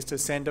simply, is to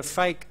send a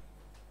fake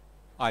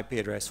IP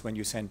address when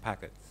you send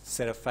packets,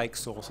 set a fake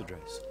source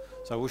address.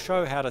 So we'll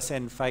show how to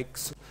send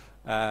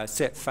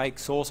set fake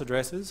source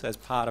addresses as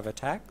part of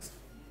attacks.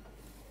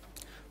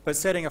 But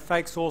setting a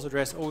fake source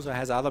address also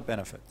has other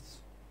benefits.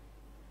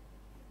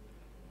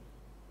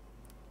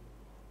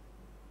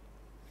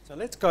 So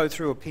let's go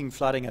through a ping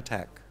flooding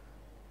attack.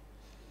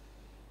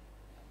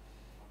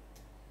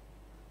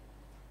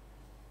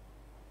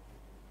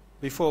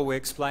 Before we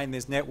explain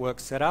this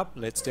network setup,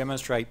 let's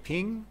demonstrate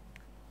ping.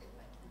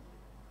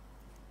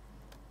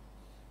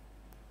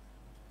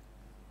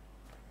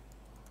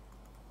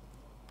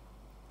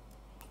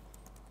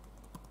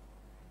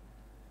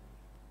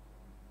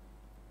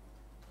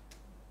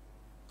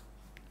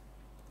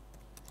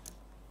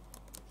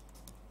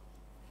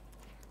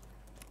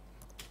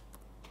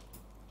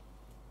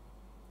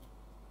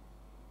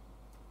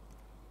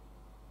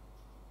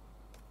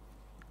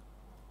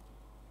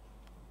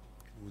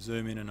 We'll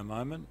zoom in a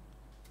moment.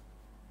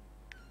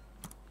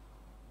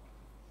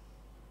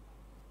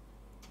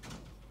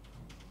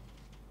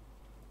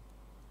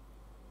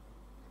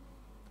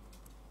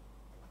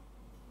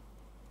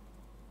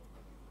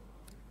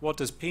 What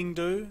does ping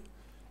do?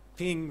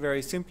 Ping,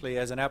 very simply,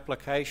 as an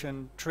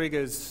application,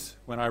 triggers,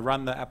 when I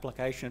run the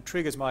application, it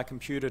triggers my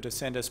computer to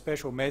send a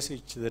special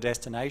message to the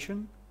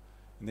destination.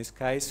 In this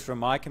case, from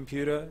my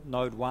computer,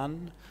 node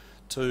 1,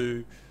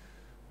 to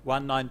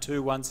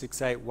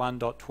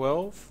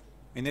 192.168.1.12.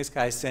 In this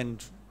case,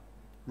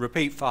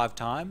 repeat 5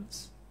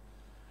 times.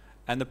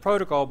 And the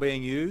protocol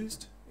being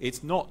used,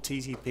 it's not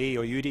TCP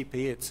or UDP,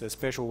 it's a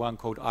special one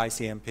called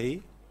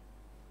ICMP,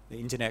 the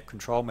Internet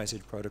Control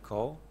Message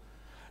Protocol.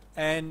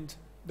 And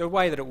the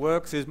way that it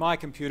works is my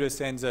computer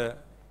sends a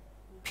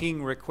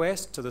ping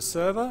request to the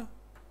server,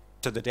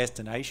 to the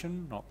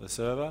destination, not the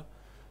server.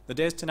 The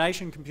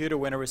destination computer,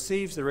 when it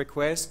receives the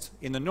request,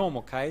 in the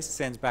normal case,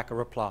 sends back a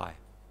reply.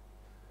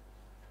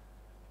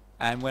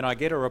 And when I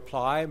get a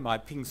reply, my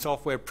ping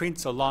software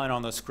prints a line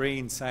on the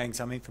screen saying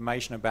some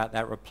information about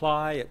that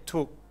reply. It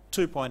took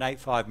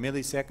 2.85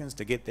 milliseconds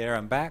to get there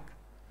and back.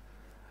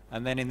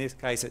 And then in this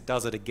case, it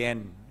does it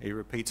again. It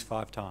repeats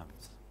 5 times.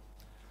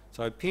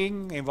 So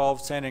ping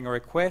involves sending a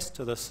request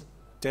to the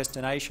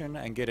destination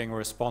and getting a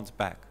response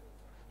back.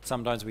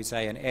 Sometimes we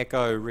say an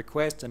echo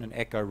request and an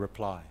echo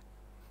reply.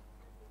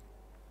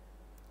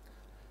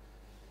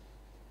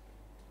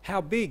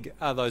 How big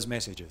are those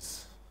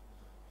messages?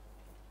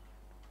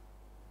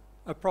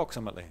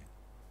 Approximately.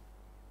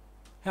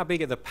 How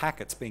big are the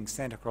packets being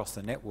sent across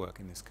the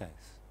network in this case?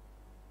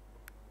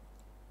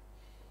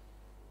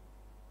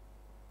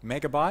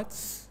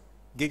 Megabytes?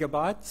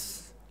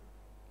 Gigabytes?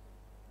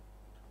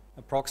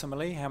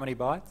 Approximately, how many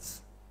bytes?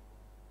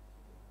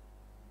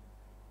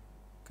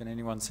 Can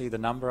anyone see the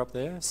number up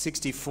there?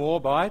 64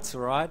 bytes,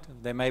 all right.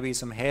 There may be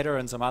some header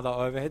and some other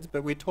overheads,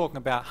 but we're talking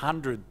about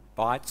 100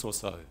 bytes or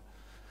so.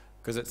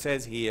 Because it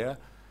says here,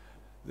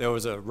 there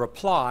was a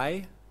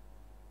reply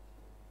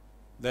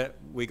that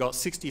we got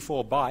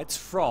 64 bytes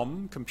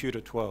from computer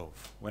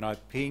 12. When I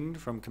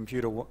pinged from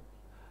computer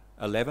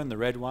 11, the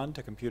red one,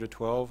 to computer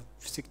 12,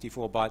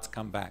 64 bytes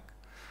come back.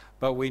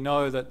 But we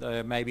know that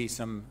there may be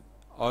some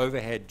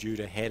overhead due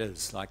to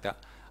headers, like the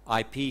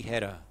IP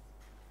header,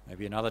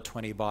 maybe another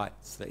 20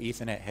 bytes, the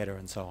Ethernet header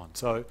and so on.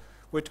 So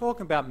we're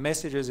talking about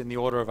messages in the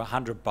order of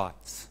 100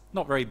 bytes.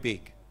 Not very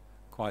big,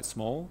 quite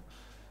small.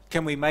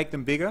 Can we make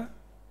them bigger?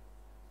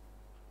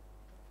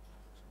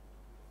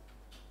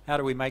 How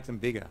do we make them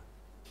bigger?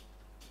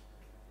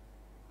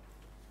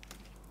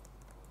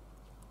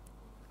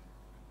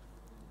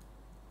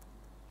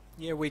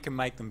 Yeah, we can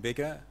make them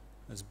bigger,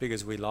 as big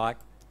as we like,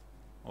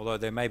 although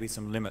there may be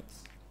some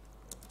limits.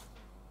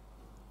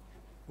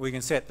 We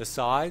can set the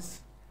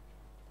size,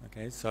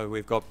 okay, so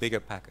we've got bigger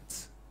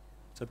packets.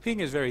 So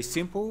ping is very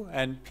simple,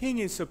 and ping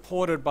is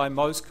supported by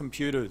most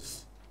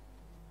computers.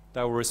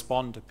 They will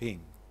respond to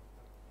ping.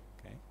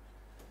 Okay.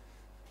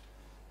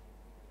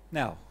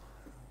 Now,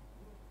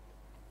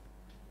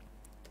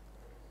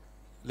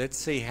 let's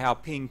see how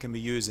ping can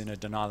be used in a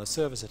denial of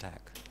service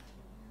attack.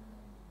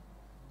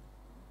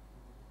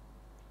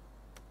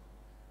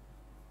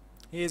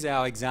 Here's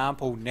our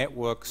example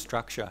network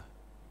structure.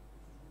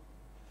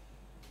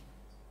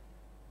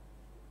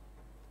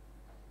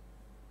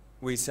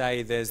 We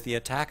say there's the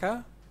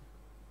attacker,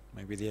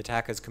 maybe the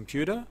attacker's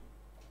computer.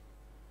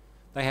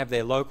 They have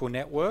their local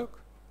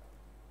network,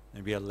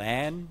 maybe a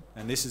LAN,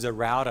 and this is a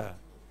router.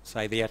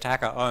 Say the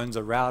attacker owns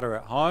a router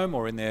at home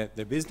or in their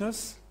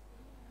business.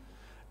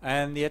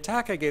 And the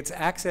attacker gets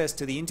access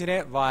to the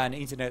internet via an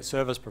internet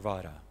service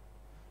provider.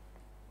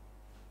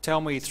 Tell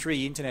me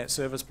 3 internet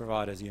service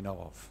providers you know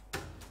of.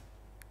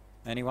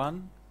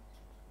 Anyone?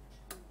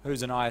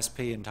 Who's an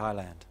ISP in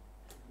Thailand?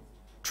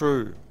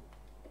 True.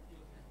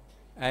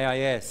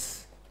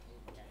 AIS,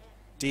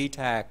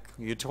 DTAC,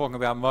 you're talking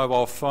about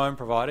mobile phone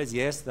providers.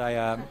 Yes, they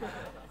are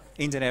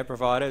internet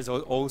providers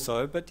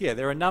also, but yeah,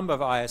 there are a number of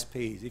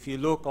ISPs. If you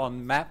look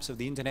on maps of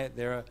the internet,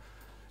 there are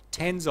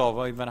tens of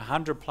or even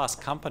 100 plus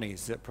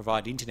companies that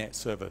provide internet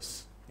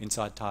service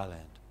inside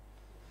Thailand.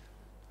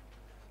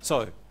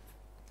 So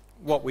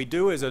what we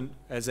do as an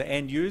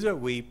end user,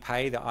 we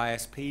pay the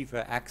ISP for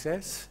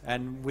access,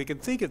 and we can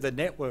think of the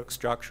network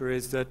structure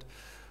is that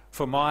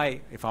for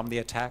if I'm the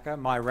attacker,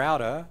 my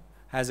router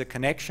has a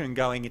connection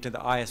going into the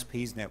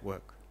ISP's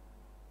network.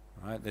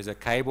 Right? There's a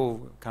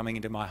cable coming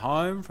into my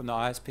home from the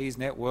ISP's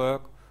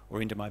network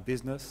or into my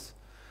business,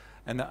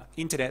 and the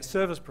internet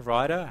service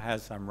provider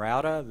has some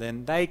router,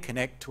 then they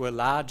connect to a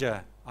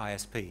larger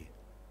ISP.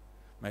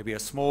 Maybe a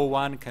small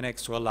one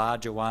connects to a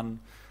larger one,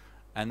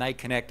 and they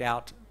connect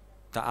out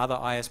to other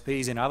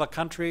ISPs in other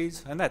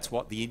countries, and that's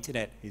what the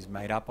internet is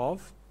made up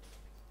of.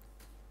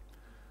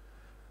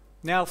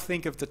 Now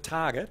think of the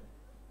target,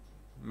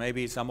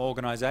 maybe some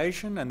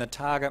organization, and the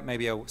target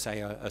maybe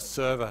say a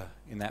server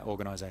in that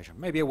organization,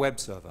 maybe a web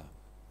server.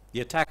 The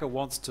attacker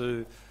wants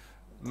to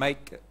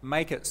make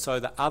it so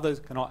that others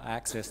cannot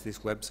access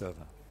this web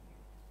server.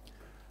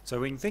 So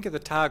we can think of the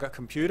target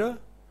computer,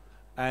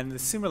 and the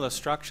similar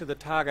structure. The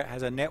target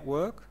has a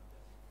network,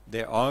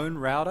 their own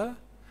router,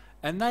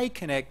 and they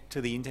connect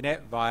to the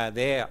internet via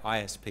their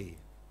ISP,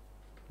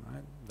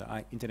 right?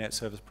 The internet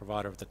service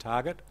provider of the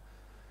target,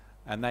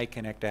 and they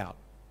connect out.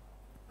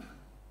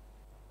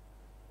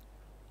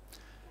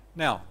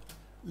 Now,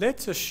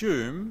 let's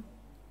assume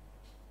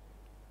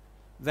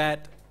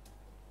that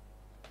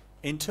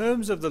in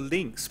terms of the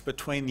links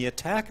between the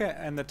attacker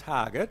and the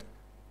target,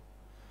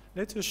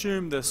 let's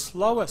assume the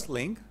slowest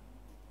link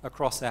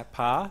across that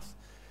path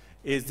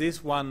is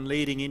this one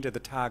leading into the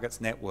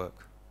target's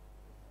network.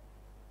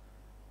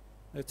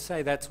 Let's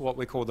say that's what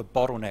we call the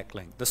bottleneck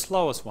link, the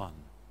slowest one.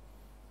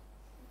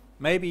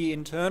 Maybe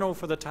internal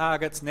for the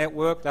target's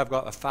network, they've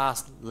got a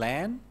fast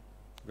LAN,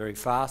 very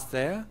fast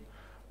there,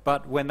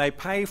 but when they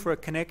pay for a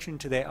connection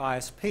to their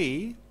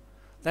ISP,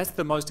 that's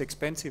the most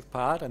expensive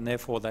part, and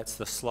therefore that's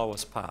the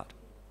slowest part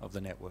of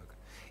the network.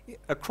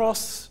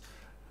 Across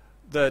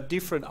the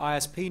different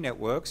ISP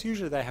networks,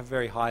 usually they have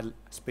very high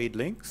speed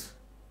links.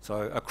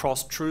 So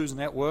across True's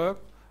network,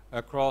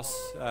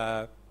 across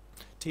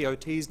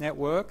TOT's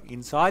network,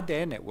 inside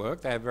their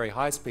network, they have very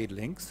high speed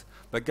links,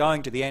 but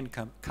going to the end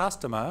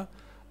customer,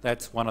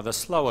 that's one of the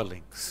slower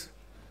links.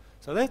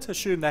 So let's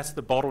assume that's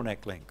the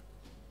bottleneck link.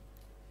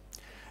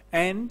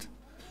 And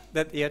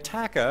that the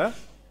attacker,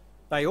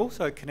 they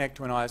also connect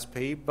to an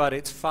ISP, but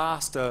it's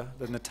faster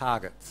than the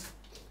targets.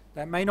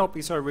 That may not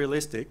be so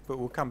realistic, but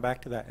we'll come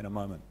back to that in a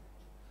moment.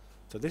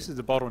 So this is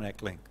the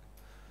bottleneck link.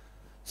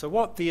 So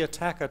what the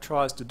attacker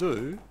tries to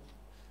do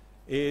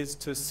is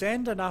to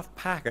send enough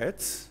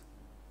packets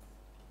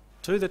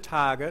to the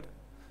target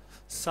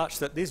such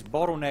that this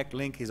bottleneck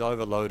link is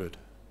overloaded.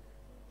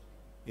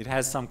 It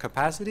has some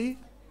capacity.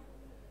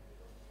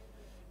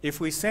 If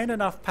we send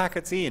enough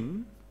packets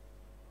in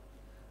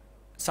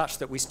such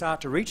that we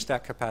start to reach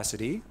that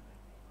capacity,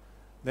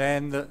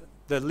 then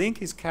the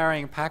link is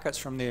carrying packets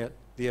from the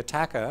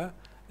attacker,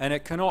 and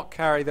it cannot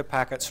carry the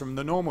packets from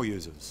the normal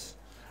users.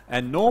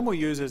 And normal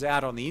users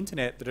out on the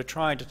internet that are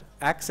trying to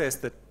access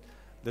the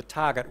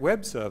target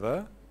web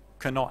server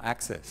cannot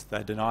access.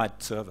 They're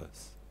denied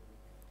service.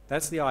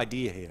 That's the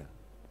idea here.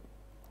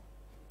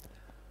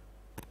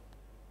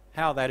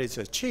 How that is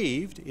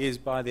achieved is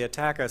by the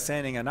attacker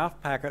sending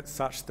enough packets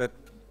such that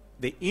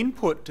the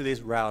input to this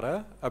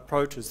router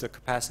approaches the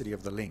capacity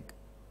of the link.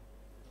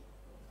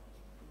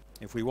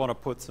 If we want to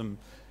put some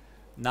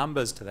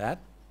numbers to that,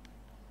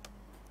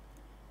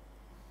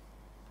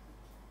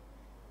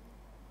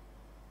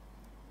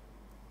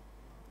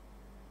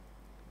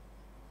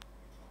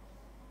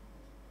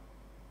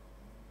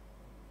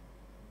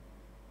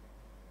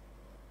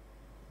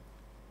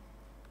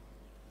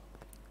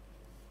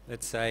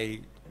 let's say,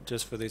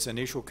 just for this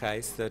initial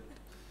case, that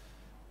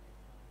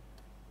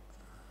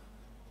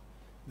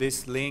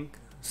this link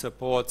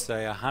supports,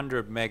 say,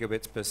 100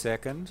 megabits per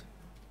second.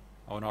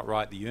 I will not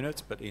write the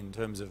units, but in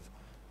terms of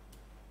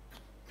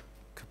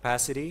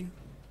capacity,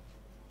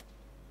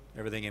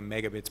 everything in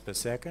megabits per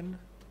second.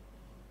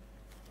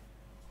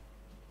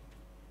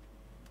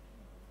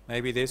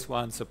 Maybe this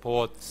one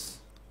supports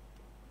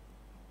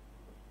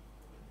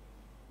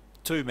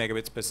 2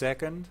 megabits per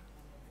second.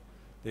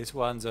 This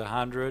one's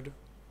 100.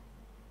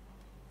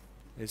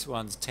 This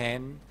one's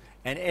 10.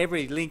 And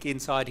every link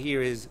inside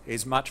here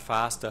is much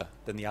faster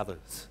than the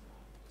others.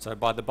 So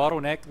by the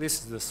bottleneck,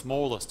 this is the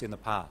smallest in the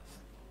path.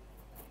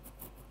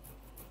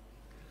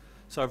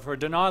 So for a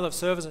denial of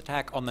service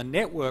attack on the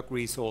network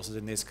resources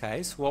in this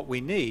case, what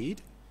we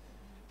need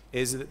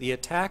is that the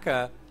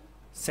attacker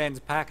sends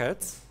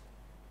packets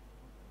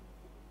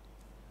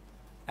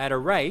at a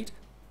rate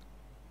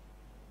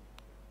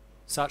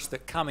such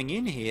that coming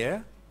in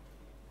here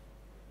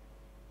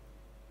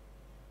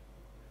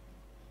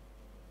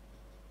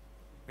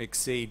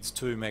exceeds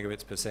 2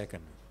 megabits per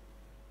second.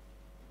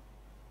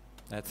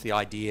 That's the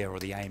idea or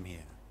the aim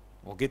here,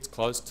 or gets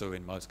close to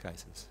in most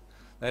cases.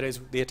 That is,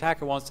 the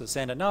attacker wants to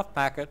send enough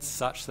packets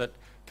such that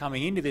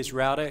coming into this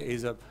router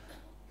is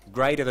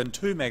greater than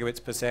 2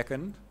 megabits per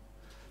second,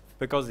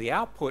 because the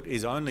output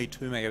is only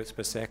 2 megabits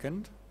per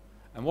second.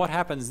 And what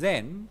happens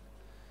then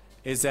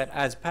is that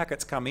as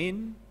packets come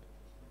in,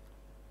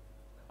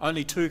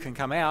 only 2 can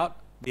come out,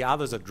 the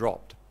others are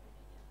dropped.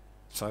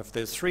 So if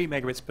there's 3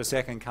 megabits per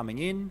second coming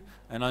in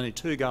and only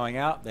 2 going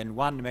out, then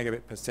 1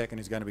 megabit per second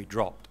is going to be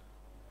dropped.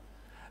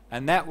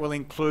 And that will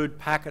include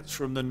packets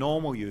from the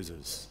normal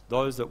users,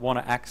 those that want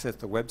to access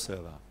the web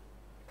server.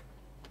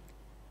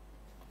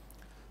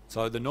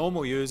 So the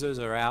normal users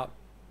are out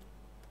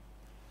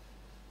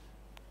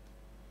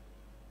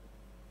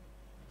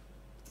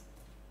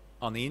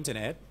on the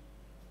internet,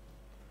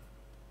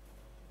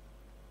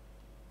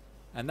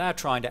 and they're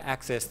trying to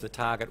access the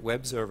target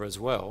web server as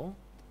well.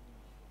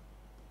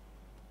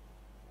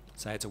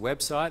 Say it's a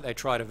website, they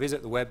try to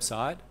visit the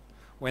website.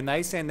 When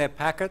they send their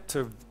packet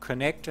to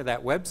connect to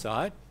that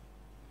website,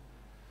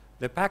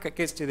 the packet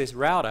gets to this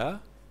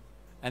router,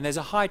 and there's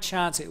a high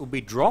chance it will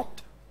be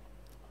dropped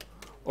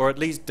or at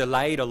least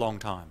delayed a long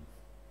time,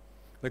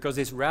 because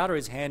this router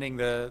is handling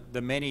the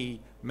many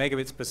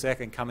megabits per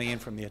second coming in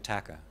from the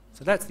attacker.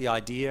 So that's the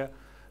idea,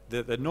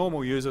 that the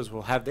normal users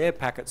will have their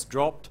packets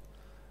dropped.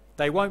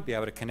 They won't be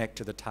able to connect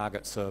to the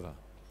target server.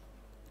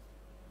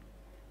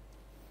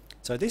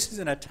 So this is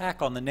an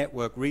attack on the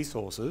network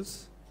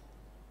resources,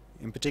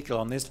 in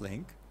particular on this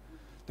link.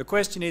 The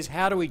question is,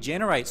 how do we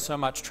generate so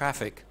much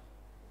traffic?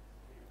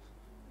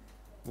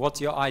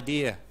 What's your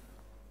idea?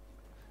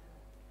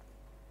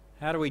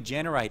 How do we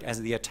generate,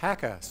 as the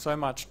attacker, so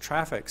much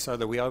traffic so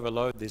that we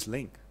overload this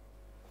link?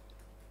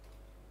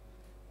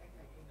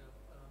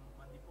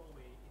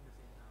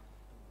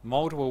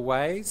 Multiple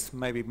ways,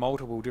 maybe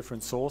multiple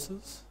different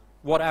sources.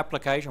 What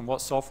application, what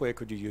software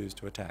could you use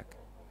to attack?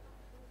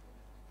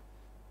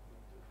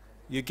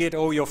 You get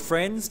all your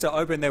friends to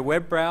open their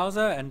web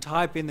browser and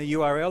type in the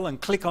URL and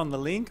click on the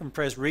link and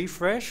press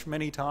refresh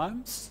many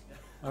times.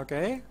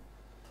 Okay?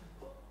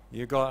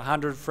 You've got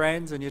 100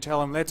 friends and you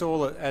tell them, let's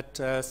all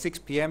at 6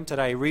 p.m.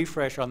 today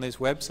refresh on this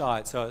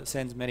website so it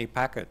sends many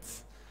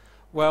packets.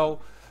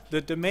 Well, the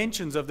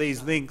dimensions of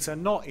these links are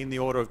not in the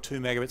order of 2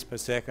 megabits per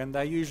second.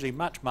 They're usually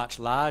much, much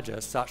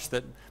larger, such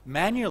that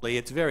manually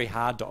it's very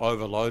hard to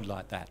overload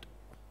like that.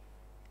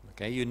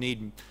 Okay, you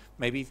need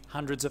maybe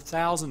hundreds of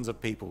thousands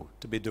of people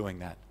to be doing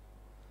that.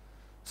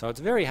 So it's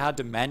very hard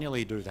to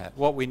manually do that.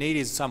 What we need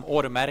is some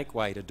automatic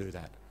way to do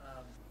that.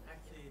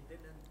 Actually,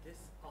 didn't this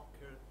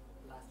occur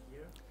last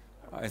year?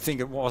 I think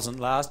it wasn't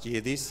last year,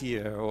 this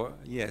year, or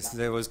yes,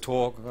 there was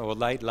talk, or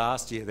late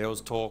last year there was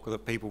talk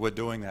that people were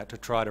doing that to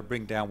try to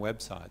bring down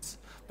websites.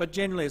 But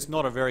generally it's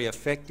not a very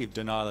effective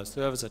denial of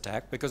service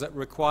attack because it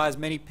requires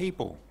many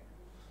people.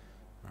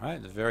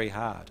 Right? It's very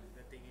hard.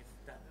 The thing is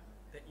that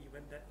the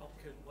event that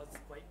occurred was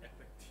quite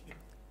effective.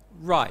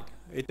 Right.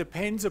 It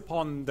depends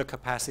upon the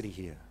capacity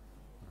here.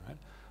 Right?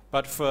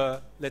 But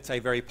for, let's say,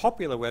 very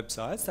popular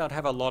websites, they'll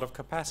have a lot of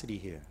capacity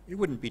here. It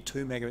wouldn't be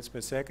 2 megabits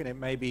per second. It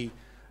may be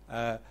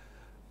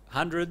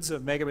hundreds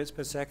of megabits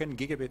per second,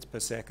 gigabits per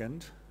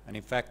second, and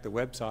in fact the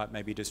website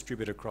may be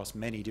distributed across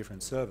many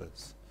different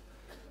servers.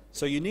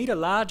 So you need a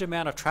large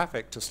amount of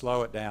traffic to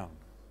slow it down,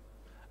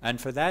 and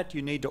for that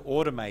you need to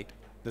automate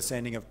the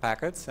sending of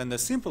packets, and the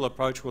simple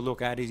approach we'll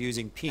look at is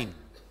using ping.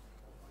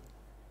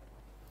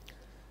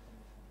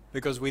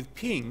 Because with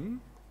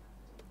ping,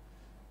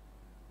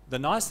 the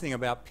nice thing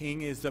about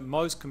ping is that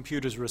most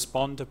computers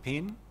respond to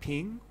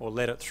ping or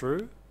let it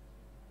through.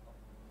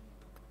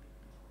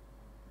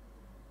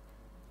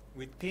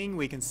 With ping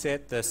we can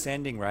set the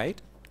sending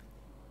rate.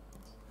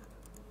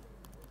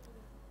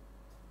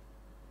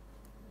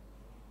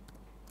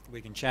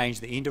 We can change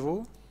the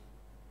interval.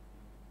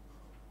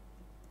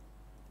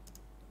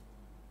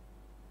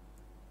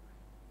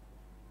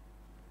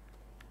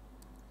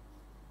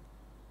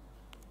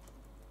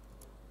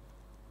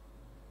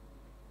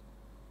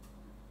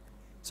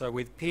 So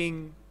with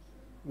ping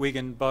we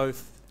can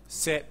both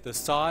set the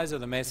size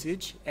of the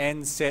message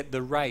and set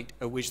the rate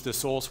at which the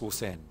source will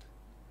send.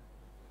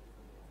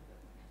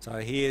 So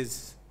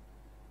here's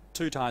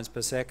 2 times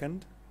per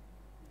second.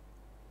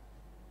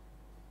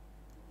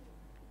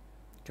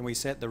 Can we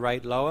set the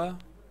rate lower?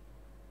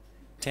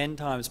 10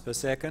 times per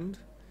second.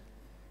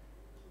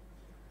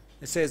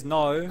 It says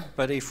no,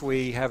 but if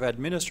we have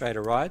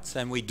administrator rights,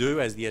 and we do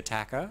as the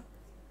attacker,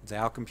 it's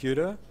our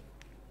computer,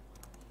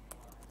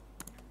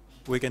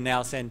 we can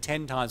now send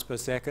 10 times per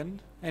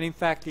second. And in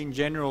fact, in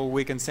general,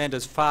 we can send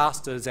as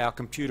fast as our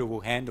computer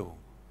will handle.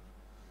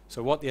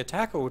 So what the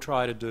attacker will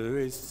try to do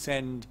is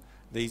send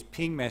these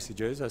ping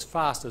messages as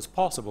fast as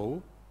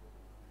possible,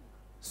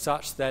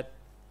 such that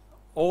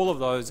all of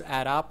those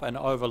add up and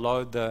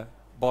overload the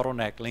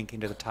bottleneck link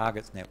into the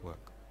target's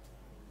network.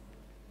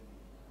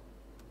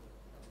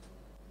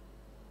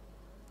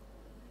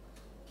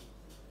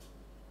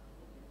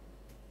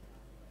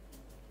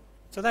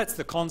 So that's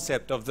the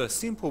concept of the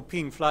simple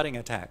ping flooding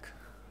attack.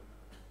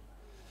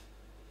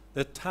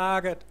 The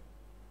target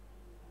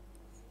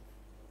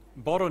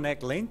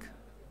bottleneck link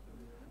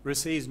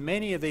receives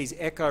many of these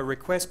echo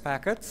request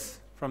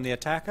packets from the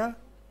attacker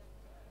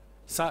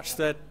such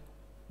that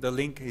the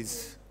link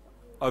is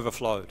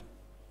overflowed.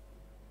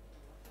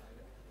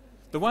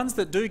 The ones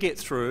that do get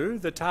through,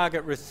 the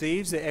target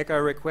receives the echo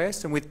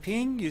request, and with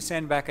ping you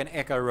send back an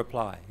echo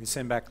reply. You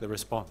send back the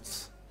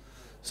response.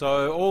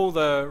 So all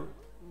the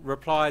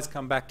replies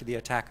come back to the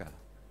attacker.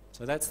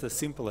 So that's the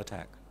simple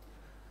attack.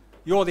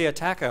 You're the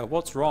attacker,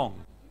 what's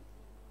wrong?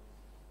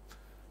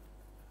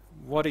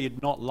 What do you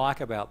not like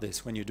about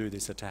this when you do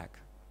this attack?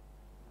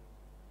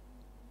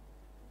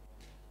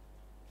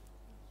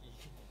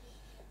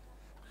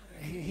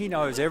 He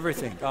knows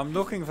everything. I'm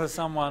looking for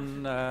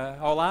someone,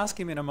 I'll ask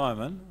him in a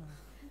moment.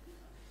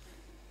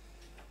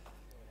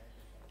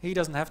 He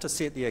doesn't have to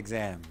sit the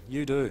exam,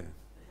 you do.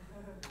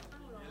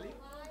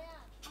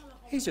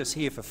 He's just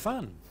here for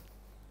fun.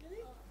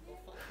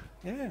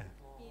 Yeah.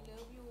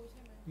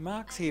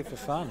 Mark's here for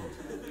fun.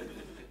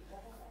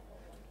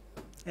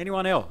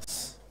 Anyone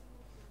else?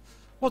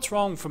 What's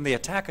wrong from the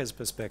attacker's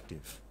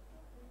perspective?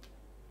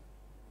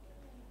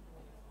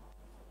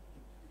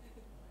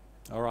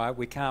 All right,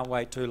 we can't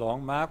wait too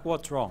long. Mark,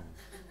 what's wrong?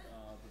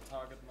 The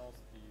target knows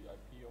the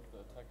IP of the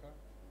attacker.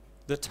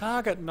 The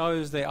target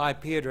knows the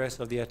IP address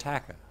of the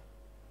attacker.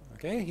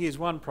 Okay, here's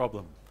one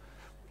problem.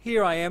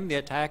 Here I am, the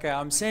attacker.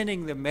 I'm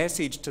sending the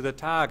message to the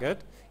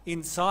target.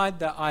 Inside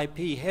the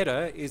IP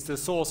header is the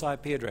source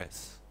IP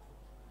address.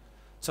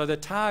 So the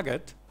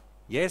target,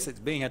 yes, it's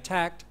being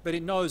attacked, but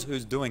it knows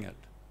who's doing it.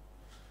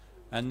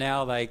 And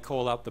now they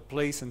call up the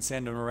police and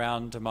send them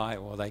around to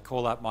or they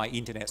call up my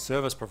internet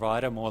service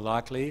provider, more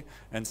likely,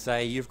 and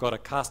say, you've got a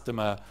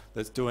customer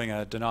that's doing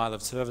a denial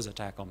of service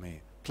attack on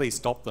me. Please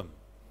stop them.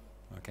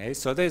 Okay,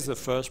 so there's the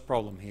first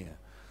problem here.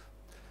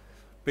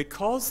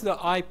 Because the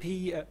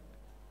IP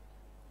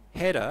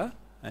header,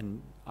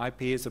 and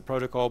IP is the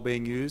protocol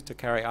being used to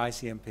carry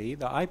ICMP,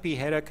 the IP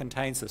header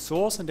contains the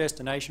source and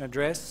destination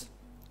address.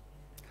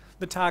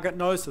 The target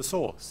knows the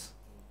source,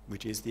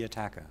 which is the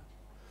attacker.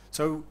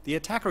 So the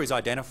attacker is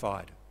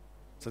identified.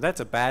 So that's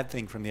a bad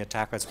thing from the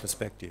attacker's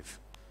perspective.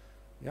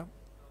 Yep.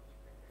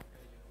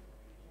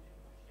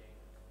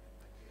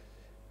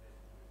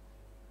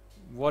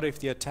 What if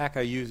the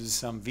attacker uses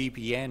some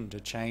VPN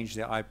to change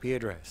their IP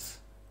address?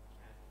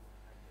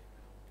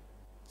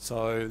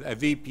 So a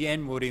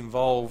VPN would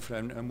involve,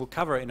 and we'll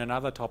cover it in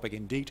another topic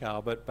in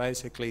detail, but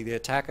basically the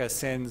attacker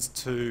sends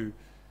to,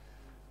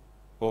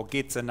 or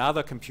gets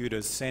another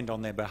computer sent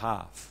on their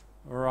behalf.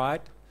 All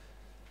right?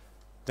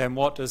 Then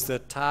what does the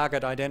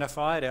target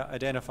identify? It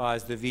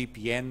identifies the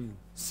VPN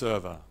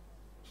server.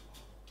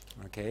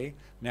 Okay.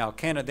 Now,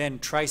 can it then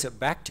trace it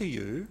back to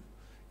you?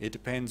 It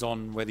depends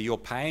on whether you're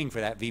paying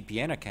for that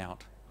VPN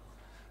account.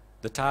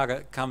 The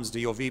target comes to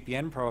your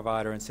VPN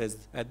provider and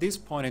says, at this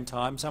point in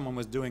time, someone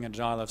was doing a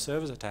denial of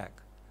service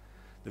attack.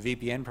 The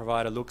VPN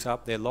provider looks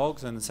up their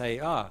logs and say,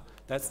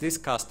 that's this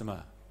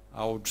customer.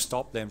 I'll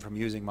stop them from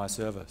using my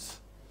service.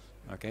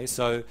 Okay,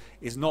 so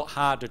it's not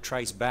hard to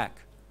trace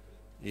back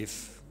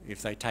if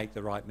they take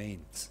the right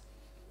means.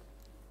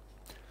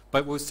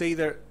 But we'll see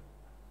that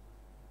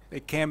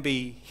it can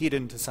be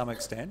hidden to some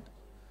extent.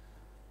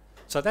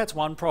 So that's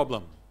one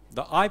problem.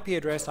 The IP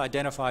address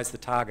identifies the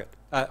target,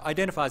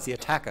 identifies the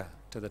attacker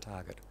to the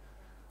target.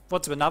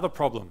 What's another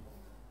problem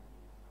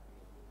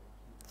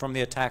from the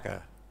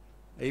attacker?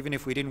 Even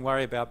if we didn't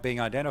worry about being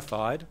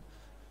identified,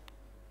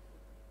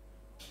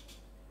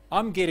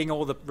 I'm getting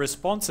all the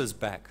responses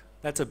back.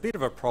 That's a bit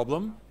of a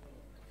problem.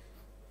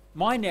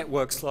 My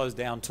network slows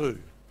down too.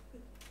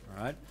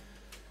 Right?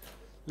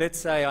 Let's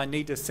say I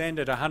need to send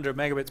at 100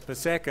 megabits per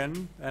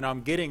second and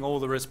I'm getting all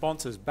the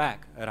responses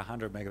back at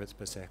 100 megabits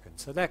per second.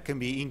 So that can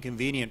be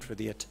inconvenient for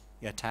the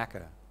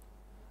attacker.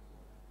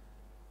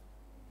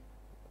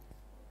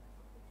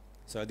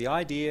 So the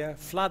idea,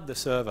 flood the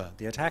server.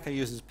 The attacker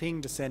uses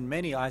ping to send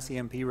many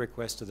ICMP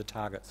requests to the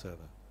target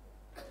server.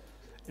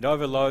 It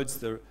overloads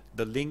the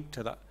link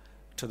to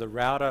the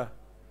router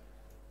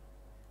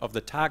of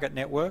the target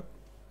network,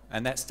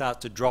 and that starts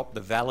to drop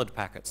the valid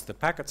packets, the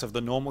packets of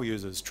the normal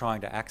users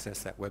trying to access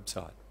that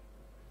website.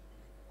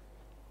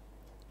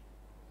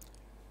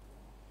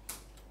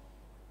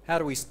 How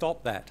do we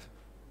stop that?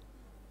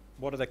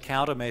 What are the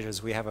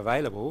countermeasures we have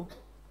available?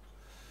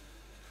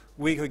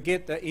 We could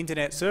get the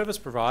internet service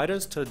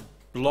providers to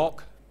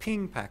block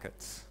ping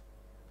packets.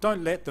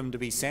 Don't let them to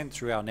be sent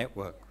through our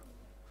network.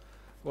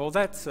 Well,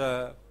 that's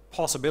a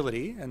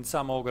possibility, and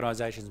some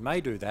organisations may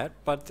do that,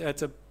 but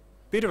it's a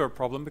bit of a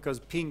problem because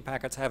ping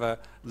packets have a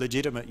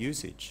legitimate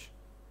usage.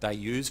 They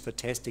use for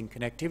testing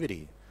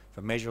connectivity,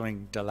 for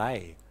measuring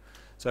delay.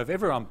 So if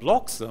everyone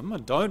blocks them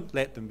and don't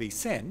let them be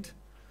sent,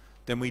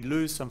 then we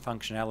lose some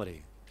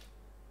functionality.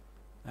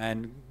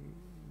 And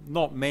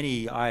not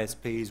many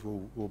ISPs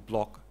will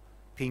block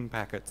ping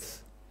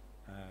packets.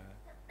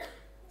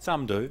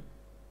 Some do,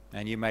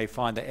 and you may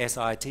find that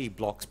SIT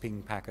blocks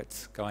ping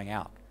packets going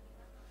out.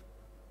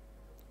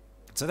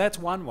 So that's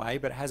one way,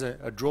 but it has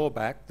a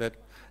drawback that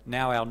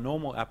now our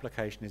normal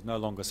application is no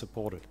longer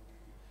supported.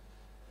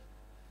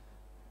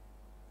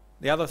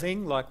 The other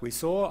thing, like we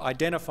saw,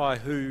 identify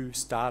who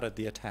started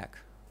the attack.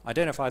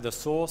 Identify the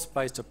source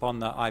based upon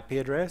the IP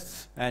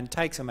address and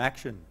take some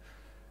action.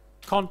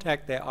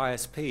 Contact their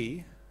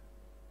ISP.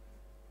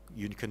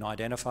 You can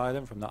identify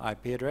them from the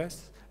IP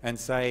address and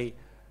say,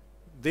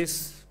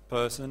 this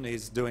person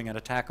is doing an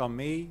attack on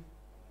me,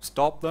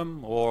 stop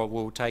them, or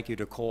we'll take you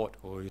to court,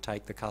 or you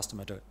take the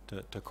customer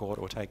to court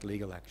or take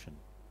legal action.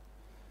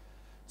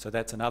 So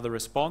that's another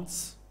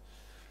response.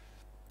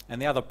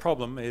 And the other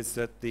problem is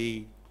that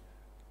the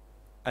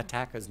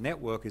attacker's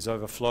network is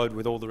overflowed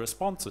with all the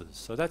responses.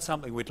 So that's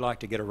something we'd like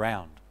to get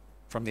around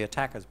from the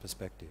attacker's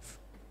perspective.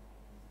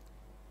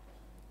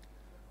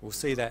 We'll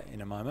see that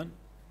in a moment.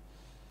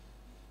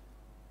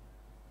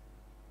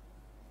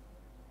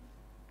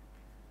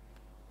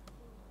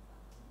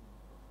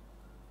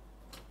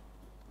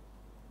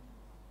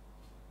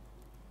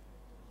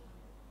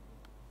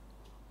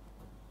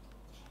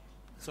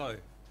 So,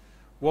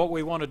 what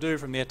we want to do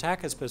from the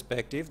attacker's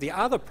perspective, the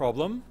other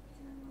problem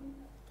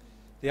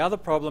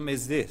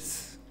is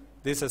this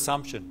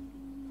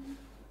assumption.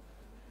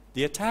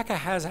 The attacker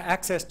has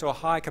access to a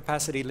high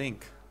capacity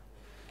link.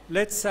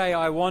 Let's say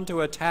I want to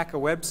attack a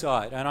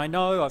website, and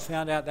I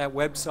found out that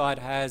website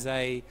has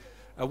a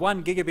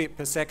 1 gigabit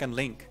per second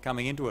link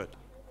coming into it.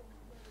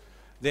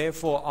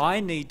 Therefore, I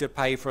need to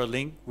pay for a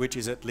link which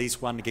is at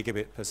least 1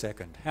 gigabit per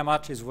second. How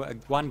much is a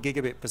 1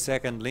 gigabit per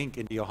second link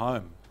into your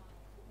home?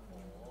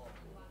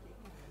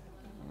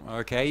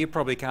 Okay, you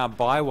probably can't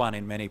buy one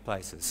in many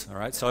places, all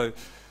right? So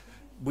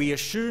we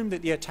assume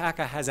that the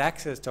attacker has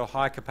access to a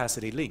high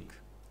capacity link.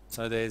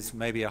 So there's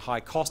maybe a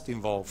high cost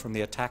involved from the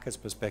attacker's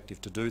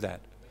perspective to do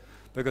that.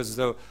 Because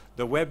the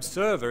web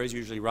server is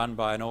usually run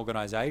by an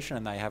organization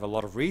and they have a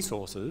lot of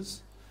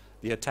resources.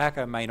 The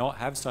attacker may not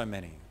have so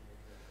many.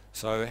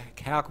 So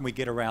how can we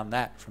get around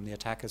that from the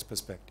attacker's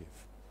perspective?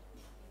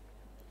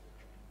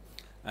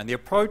 And the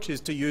approach is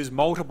to use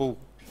multiple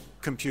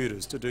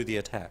computers to do the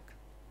attack.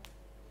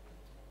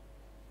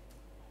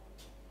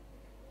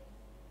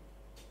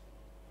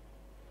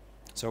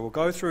 So we'll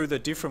go through the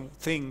different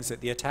things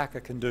that the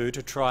attacker can do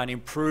to try and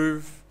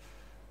improve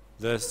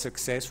the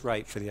success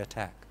rate for the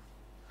attack.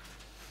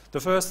 The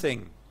first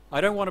thing,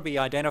 I don't want to be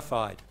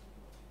identified.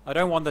 I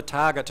don't want the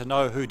target to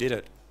know who did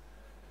it.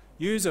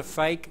 Use a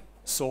fake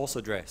source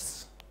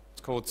address.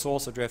 It's called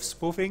source address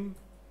spoofing.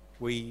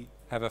 We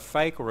have a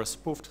fake or a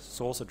spoofed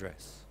source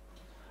address.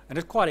 And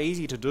it's quite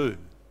easy to do.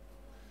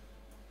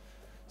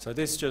 So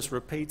this just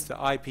repeats the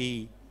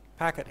IP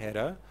packet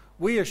header.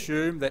 We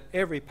assume that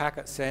every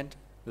packet sent,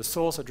 the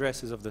source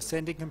address is of the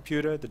sending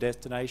computer, the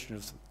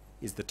destination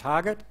is the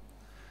target,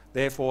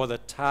 therefore the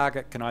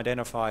target can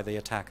identify the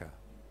attacker.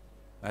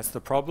 That's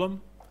the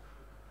problem.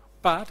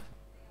 But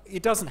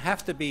it doesn't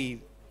have to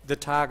be the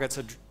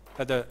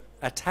the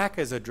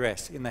attacker's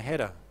address in the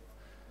header.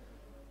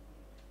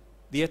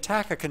 The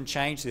attacker can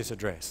change this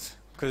address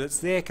because it's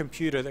their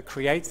computer that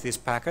creates this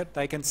packet.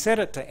 They can set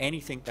it to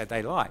anything that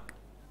they like.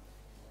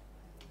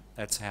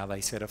 That's how they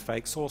set a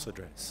fake source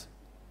address.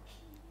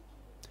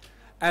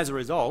 As a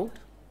result,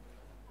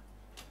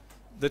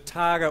 the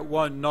target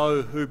won't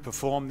know who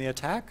performed the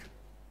attack,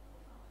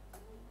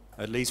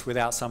 at least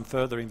without some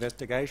further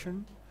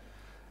investigation.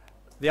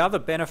 The other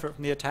benefit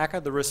from the attacker,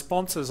 the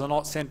responses are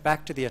not sent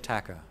back to the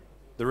attacker.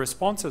 The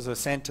responses are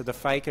sent to the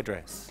fake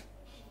address.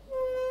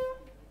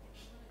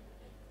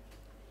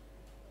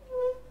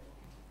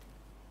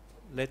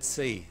 Let's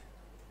see.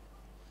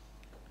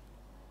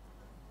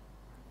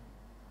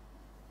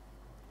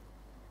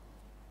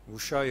 We'll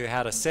show you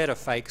how to set a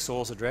fake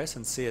source address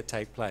and see it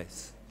take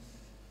place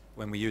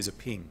when we use a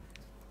ping.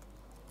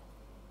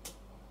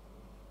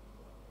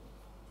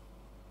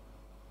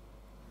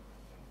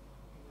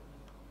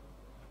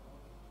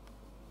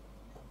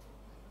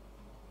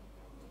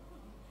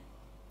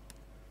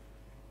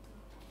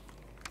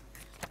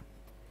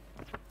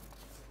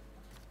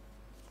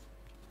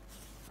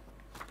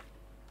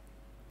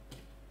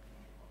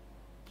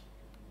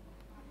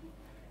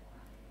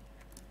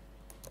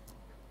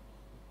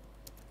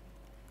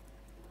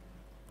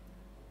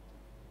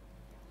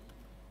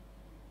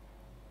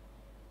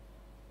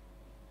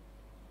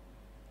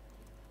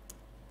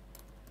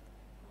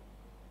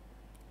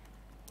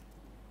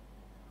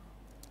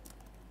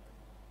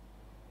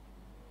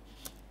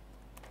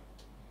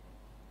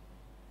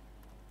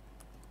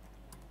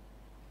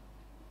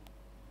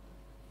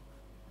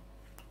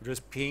 We'll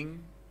just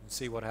ping and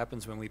see what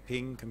happens when we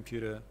ping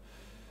computer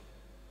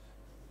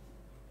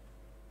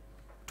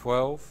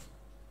 12.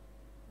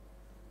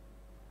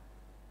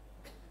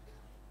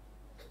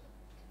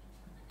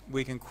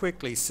 We can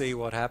quickly see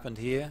what happened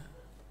here.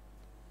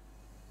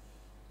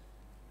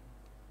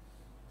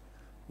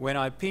 When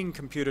I ping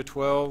computer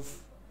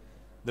 12,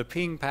 the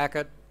ping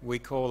packet we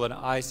call an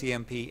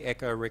ICMP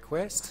echo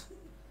request.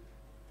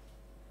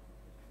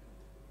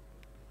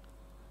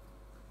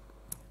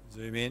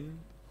 Zoom in.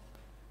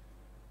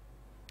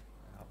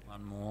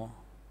 One more.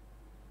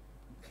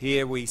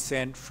 Here we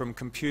sent from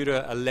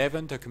computer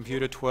 11 to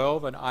computer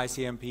 12 an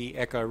ICMP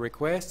echo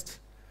request.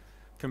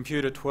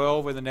 Computer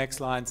 12 with the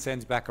next line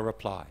sends back a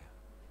reply.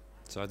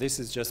 So this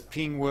is just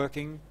ping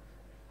working.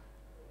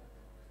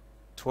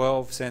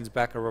 12 sends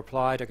back a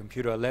reply to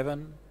computer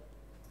 11,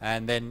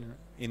 and then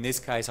in this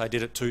case I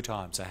did it 2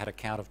 times. I had a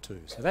count of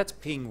 2. So that's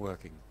ping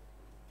working.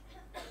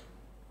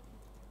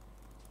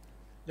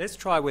 Let's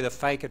try with a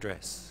fake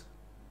address.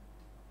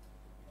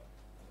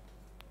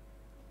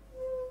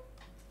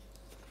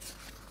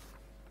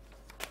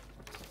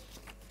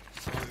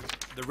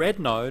 The The red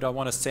node I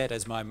want to set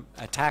as my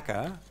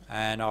attacker,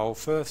 and I'll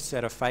first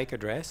set a fake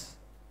address.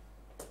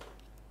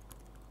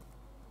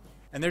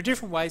 And there are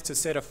different ways to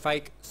set a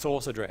fake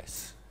source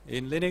address.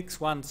 In Linux,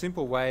 one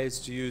simple way is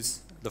to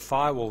use the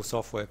firewall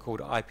software called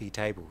IP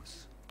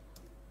tables.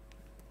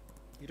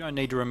 You don't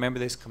need to remember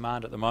this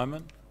command at the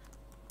moment.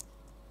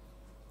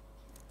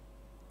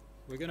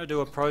 We're going to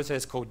do a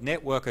process called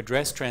network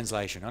address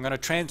translation. I'm going to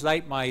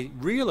translate my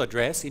real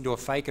address into a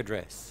fake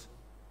address.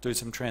 Do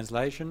some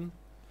translation.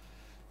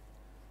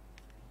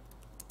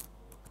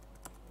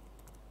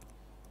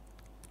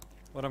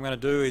 What I'm going to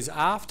do is,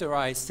 after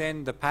I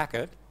send the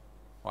packet,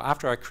 or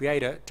after I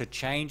create it, to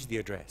change the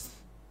address.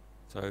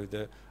 So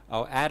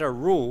I'll add a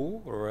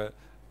rule, or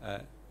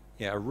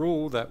a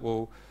rule that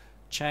will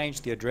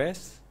change the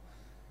address.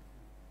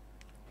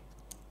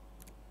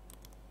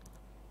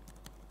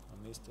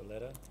 I missed a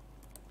letter.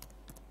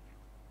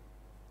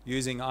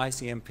 Using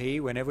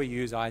ICMP, whenever you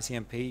use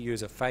ICMP,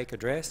 use a fake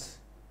address.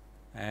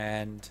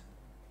 And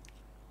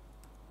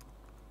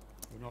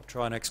we're not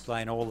trying to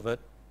explain all of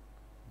it.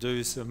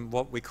 Do some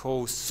what we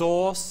call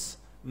source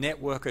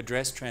network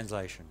address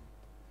translation.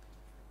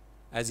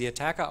 As the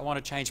attacker, I want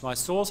to change my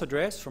source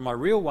address from my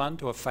real one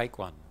to a fake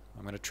one.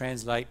 I'm going to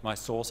translate my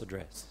source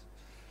address.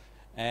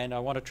 And I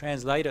want to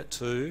translate it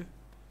to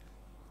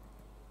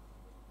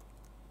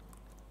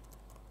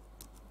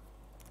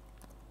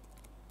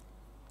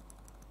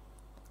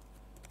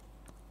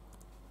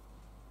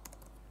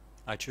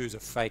I choose a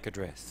fake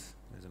address.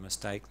 There's a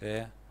mistake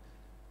there.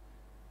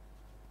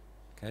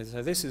 Okay,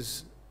 so this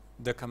is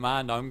the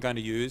command I'm going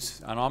to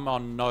use, and I'm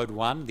on node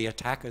 1, the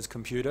attacker's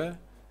computer.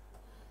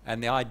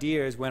 And the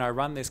idea is, when I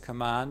run this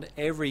command,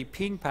 every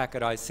ping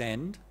packet I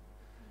send,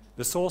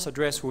 the source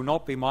address will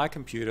not be my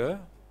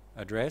computer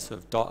address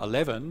of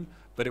 .11,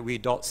 but it will be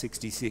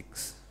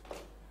 .66.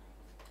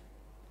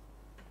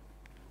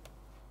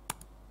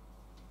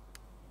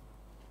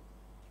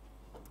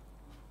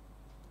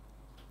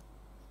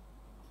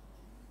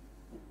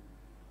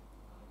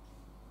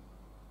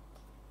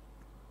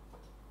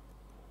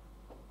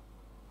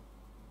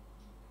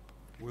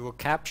 We will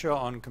capture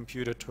on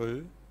computer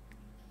 2.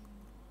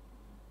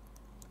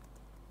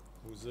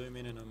 We'll zoom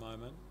in a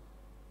moment.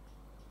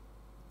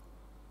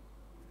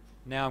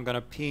 Now I'm going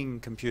to ping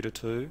computer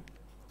 2.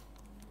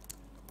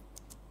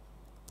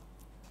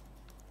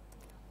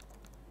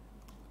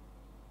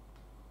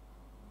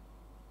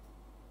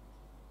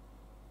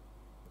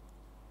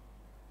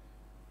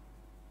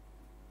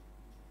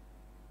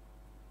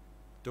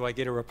 Do I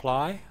get a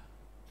reply?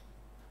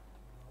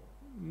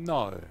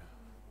 No.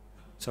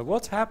 So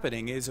what's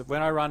happening is that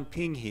when I run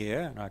ping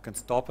here, and I can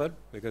stop it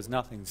because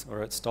nothing's,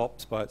 or it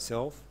stops by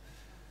itself.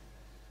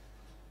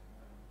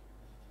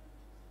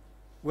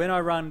 When I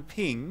run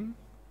ping,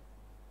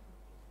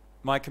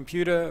 my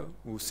computer,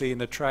 we'll see in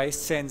the trace,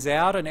 sends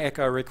out an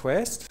echo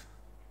request,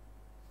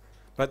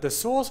 but the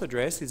source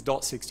address is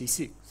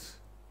 .66.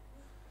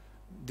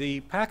 The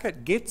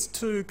packet gets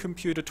to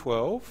computer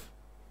 12.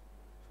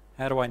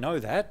 How do I know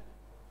that?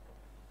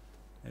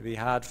 It'd be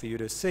hard for you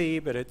to see,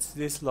 but it's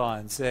this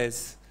line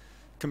says,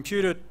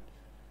 computer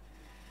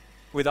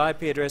with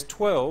IP address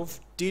 12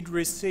 did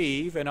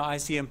receive an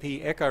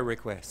ICMP echo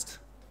request.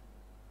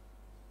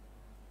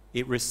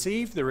 It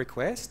received the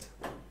request,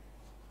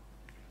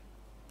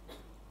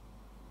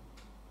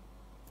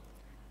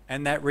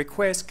 and that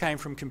request came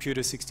from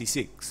computer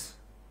 66.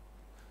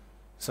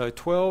 So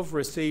 12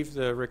 received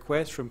the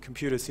request from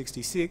computer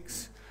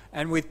 66,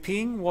 and with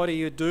ping, what do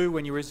you do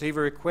when you receive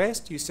a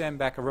request? You send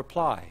back a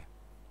reply.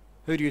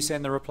 Who do you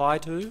send the reply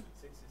to?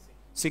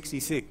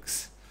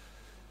 66.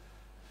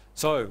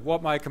 So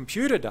what my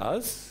computer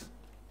does,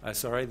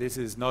 this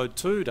is node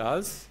 2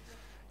 does,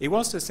 it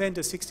wants to send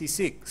to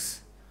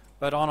 66,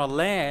 but on a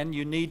LAN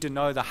you need to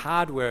know the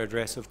hardware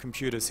address of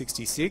computer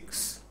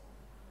 66,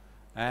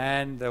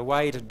 and the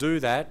way to do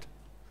that,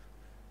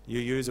 you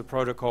use a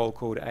protocol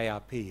called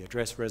ARP,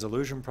 Address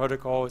Resolution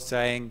Protocol,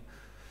 saying,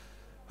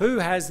 who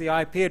has the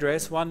IP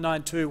address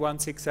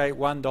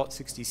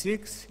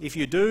 192.168.1.66? If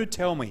you do,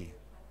 tell me.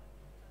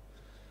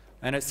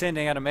 And it's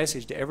sending out a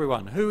message to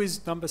everyone, who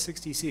is number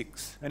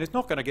 66? And it's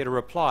not going to get a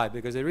reply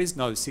because there is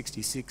no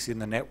 66 in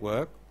the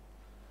network.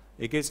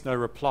 It gets no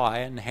reply,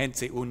 and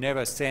hence it will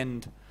never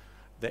send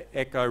the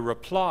echo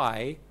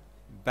reply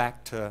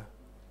back to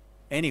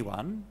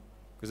anyone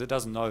because it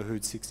doesn't know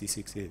who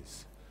 66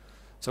 is.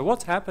 So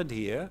what's happened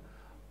here,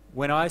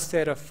 when I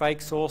set a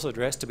fake source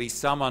address to be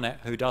someone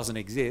who doesn't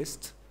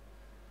exist,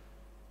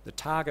 the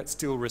target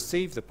still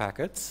received the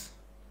packets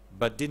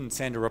but didn't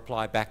send a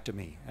reply back to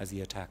me as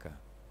the attacker.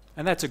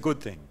 And that's a good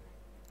thing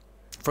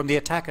from the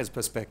attacker's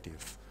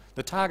perspective.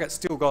 The target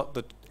still got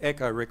the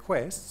echo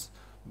requests,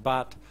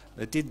 but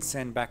it didn't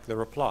send back the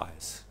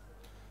replies.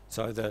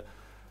 So the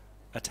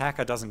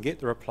attacker doesn't get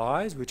the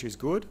replies, which is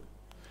good.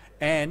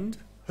 And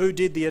who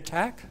did the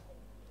attack?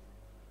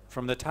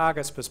 From the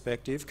target's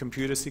perspective,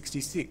 computer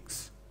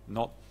 66,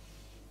 not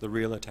the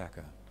real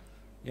attacker.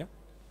 Yeah?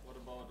 What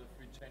about if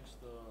we change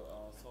the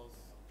source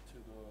to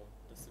the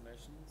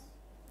destinations?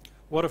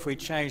 What if we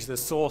change the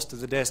source to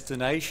the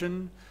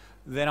destination?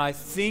 then I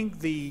think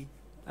the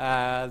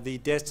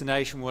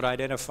destination would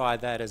identify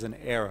that as an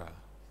error.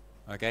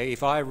 Okay,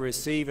 if I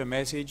receive a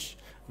message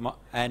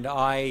and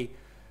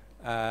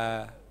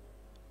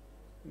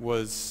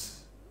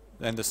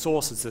and the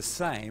source is the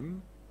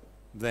same,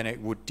 then it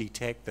would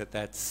detect that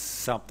that's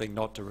something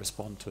not to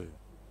respond to.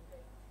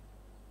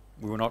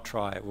 We will not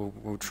try it.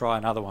 We'll try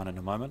another one in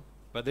a moment.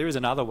 But there is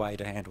another way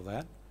to handle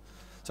that.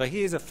 So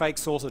here's a fake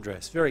source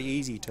address. Very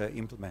easy to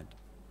implement.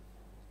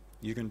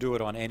 You can do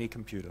it on any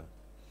computer.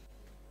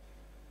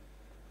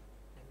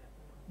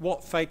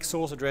 What fake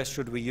source address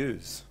should we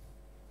use?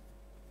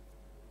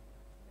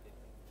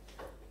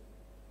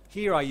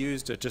 Here I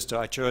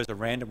chose a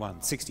random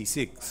one,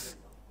 66.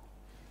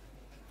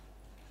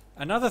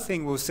 Another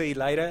thing we'll see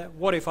later,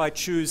 what if I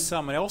choose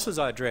someone else's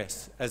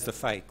address as the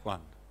fake one?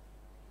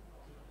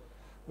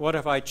 What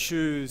if I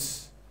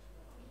choose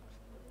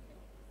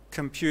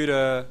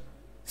computer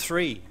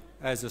 3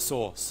 as the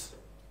source?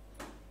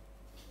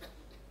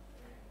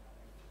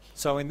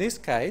 So in this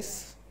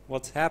case,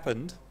 what's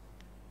happened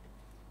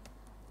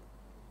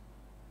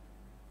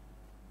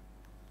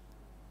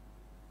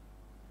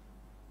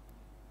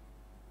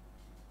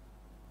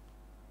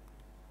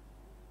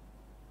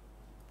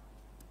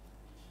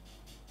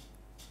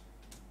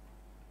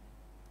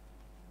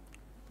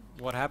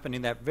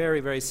in that very,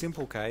 very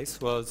simple case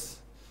was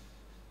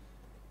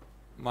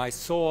my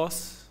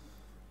source,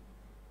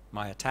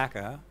 my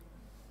attacker,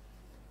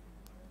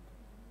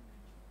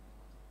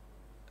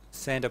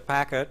 sent a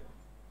packet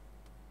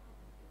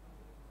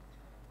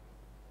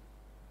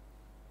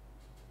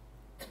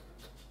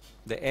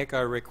the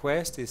echo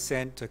request is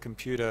sent to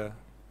computer,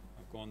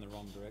 I've gone the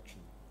wrong direction,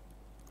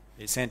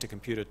 it's sent to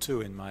computer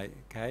 2 in my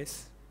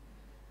case,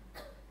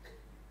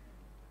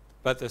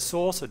 but the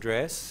source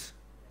address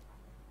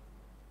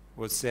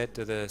was set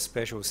to the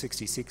special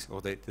 66,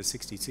 or the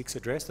 66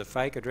 address, the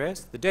fake address.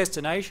 The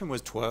destination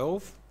was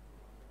 12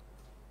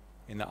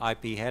 in the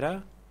IP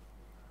header.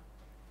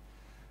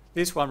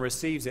 This one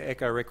receives the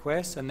echo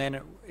request and then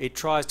it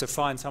tries to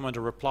find someone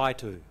to reply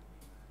to.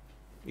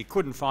 It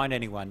couldn't find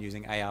anyone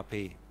using ARP.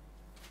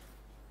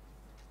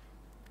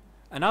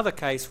 Another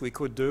case we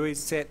could do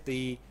is set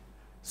the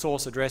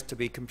source address to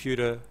be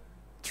computer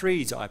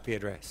 3's IP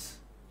address.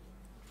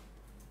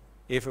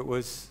 If it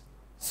was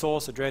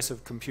source address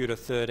of computer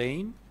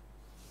 13,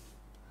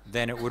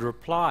 then it would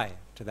reply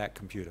to that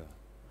computer.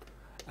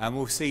 And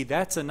we'll see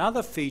that's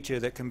another feature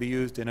that can be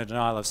used in a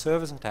denial of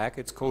service attack.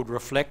 It's called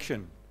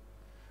reflection.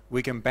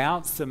 We can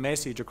bounce the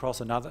message across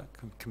another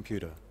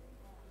computer.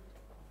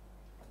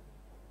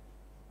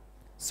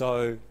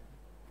 So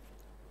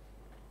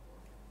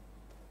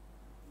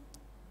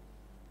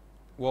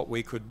what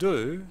we could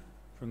do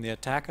from the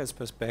attacker's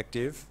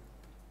perspective,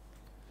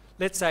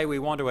 let's say we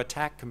want to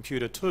attack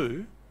computer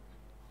 2,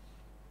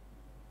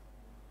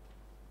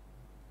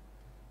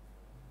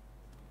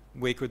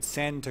 we could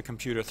send to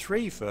computer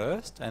 3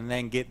 first and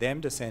then get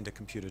them to send to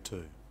computer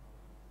 2.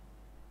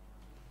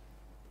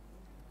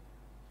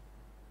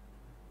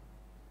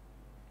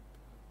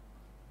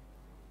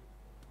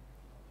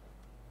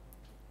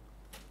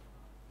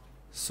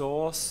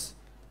 Source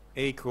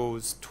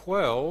equals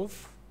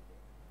 12,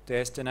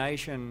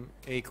 destination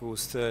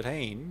equals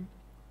 13.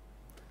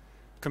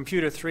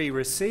 Computer 3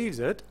 receives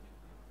it.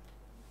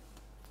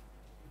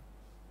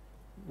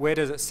 Where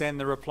does it send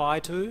the reply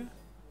to?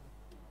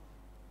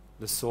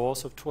 The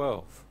source of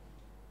 12.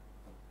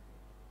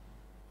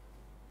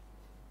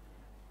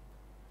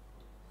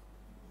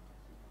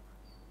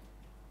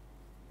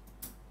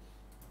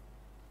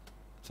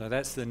 So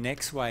that's the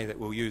next way that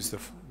we'll use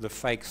the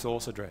fake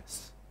source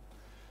address.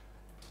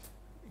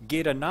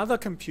 Get another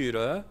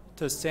computer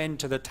to send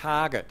to the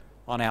target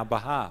on our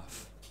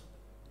behalf.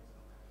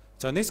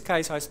 So in this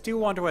case, I still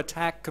want to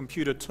attack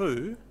computer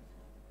 2,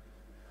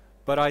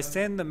 but I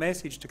send the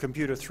message to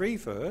computer 3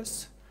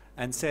 first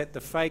and set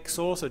the fake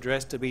source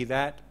address to be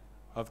that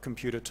of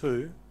computer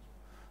 2.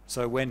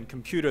 So when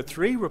computer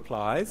 3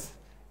 replies,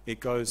 it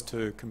goes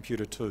to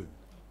computer 2.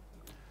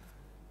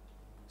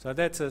 So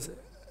that's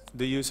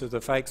the use of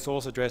the fake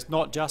source address,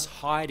 not just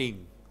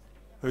hiding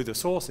who the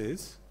source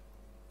is,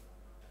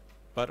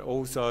 but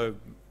also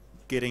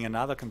getting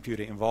another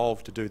computer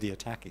involved to do the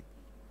attacking.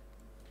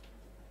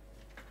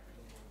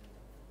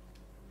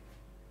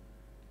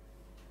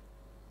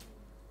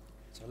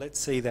 So let's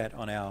see that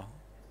on our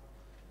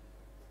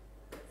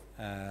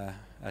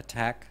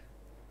attack.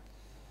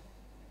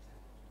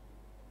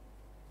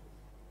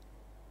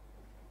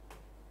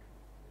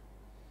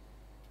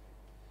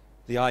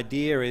 The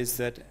idea is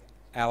that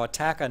our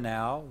attacker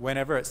now,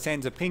 whenever it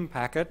sends a ping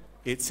packet,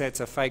 it sets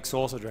a fake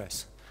source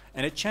address.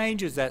 And it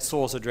changes that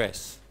source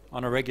address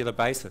on a regular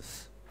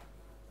basis.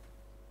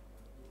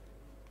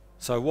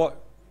 So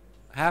what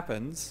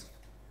happens,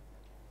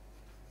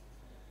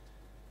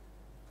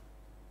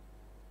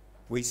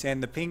 we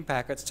send the ping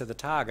packets to the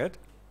target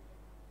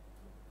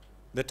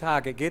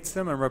gets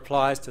them and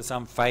replies to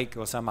some fake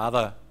or some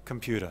other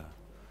computer.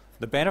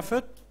 The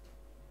benefit,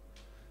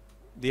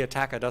 the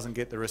attacker doesn't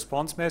get the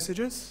response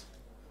messages.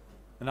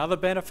 Another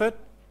benefit,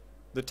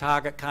 the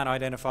target can't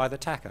identify the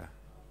attacker.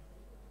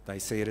 They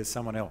see it as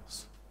someone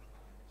else.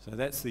 So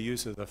that's the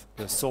use of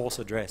the source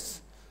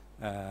address,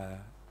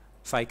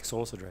 fake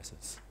source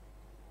addresses.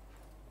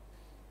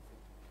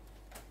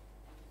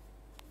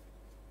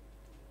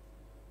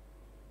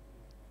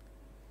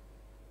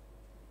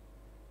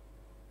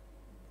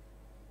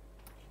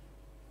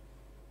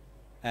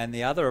 And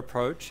the other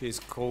approach is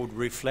called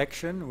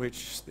reflection,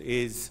 which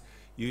is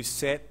you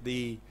set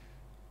the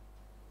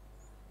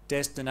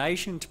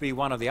destination to be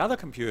one of the other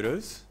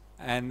computers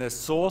and the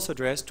source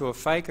address to a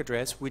fake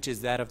address, which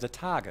is that of the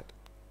target.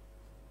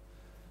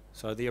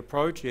 So the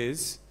approach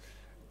is,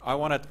 I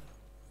want to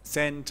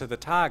send to the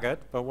target,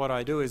 but what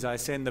I do is I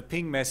send the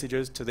ping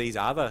messages to these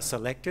other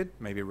selected,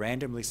 maybe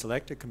randomly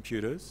selected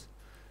computers,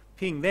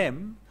 ping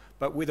them,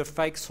 but with a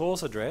fake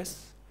source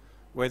address,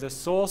 where the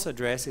source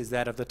address is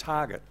that of the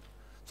target.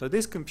 So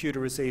this computer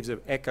receives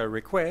an echo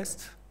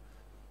request,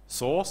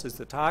 source is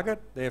the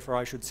target, therefore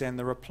I should send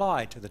the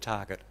reply to the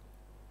target.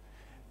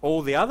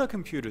 All the other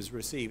computers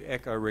receive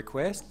echo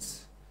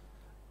requests,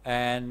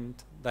 and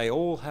they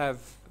all have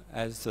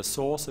as the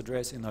source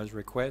address in those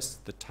requests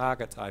the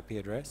target's IP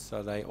address,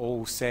 so they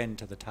all send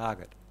to the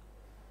target.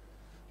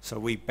 So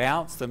we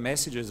bounce the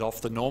messages off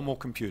the normal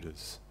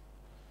computers.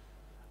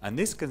 And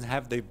this can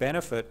have the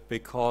benefit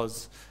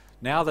because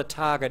now the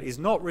target is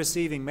not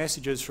receiving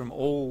messages from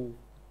all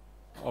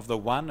of the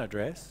one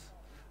address,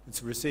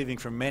 it's receiving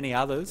from many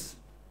others,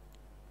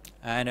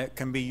 and it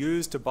can be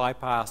used to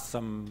bypass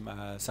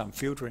some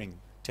filtering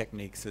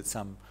techniques that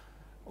some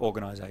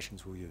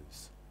organizations will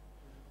use.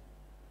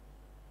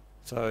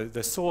 So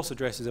the source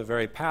address is a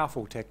very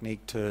powerful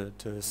technique to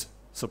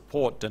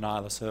support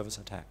denial of service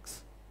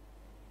attacks.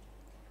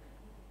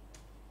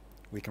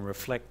 We can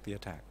reflect the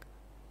attack.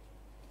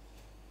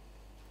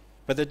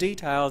 But the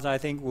details I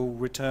think we'll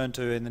return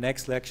to in the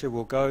next lecture.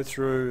 We'll go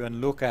through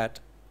and look at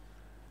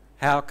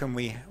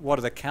what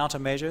are the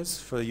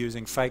countermeasures for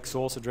using fake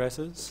source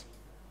addresses,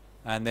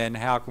 and then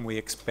how can we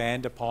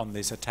expand upon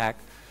this attack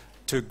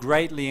to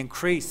greatly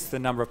increase the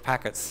number of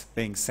packets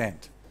being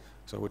sent.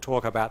 So we'll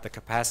talk about the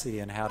capacity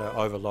and how to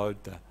overload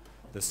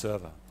the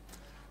server.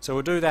 So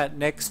we'll do that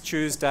next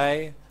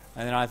Tuesday,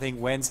 and then I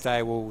think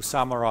Wednesday we'll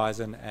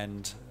summarize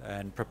and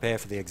prepare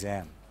for the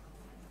exam.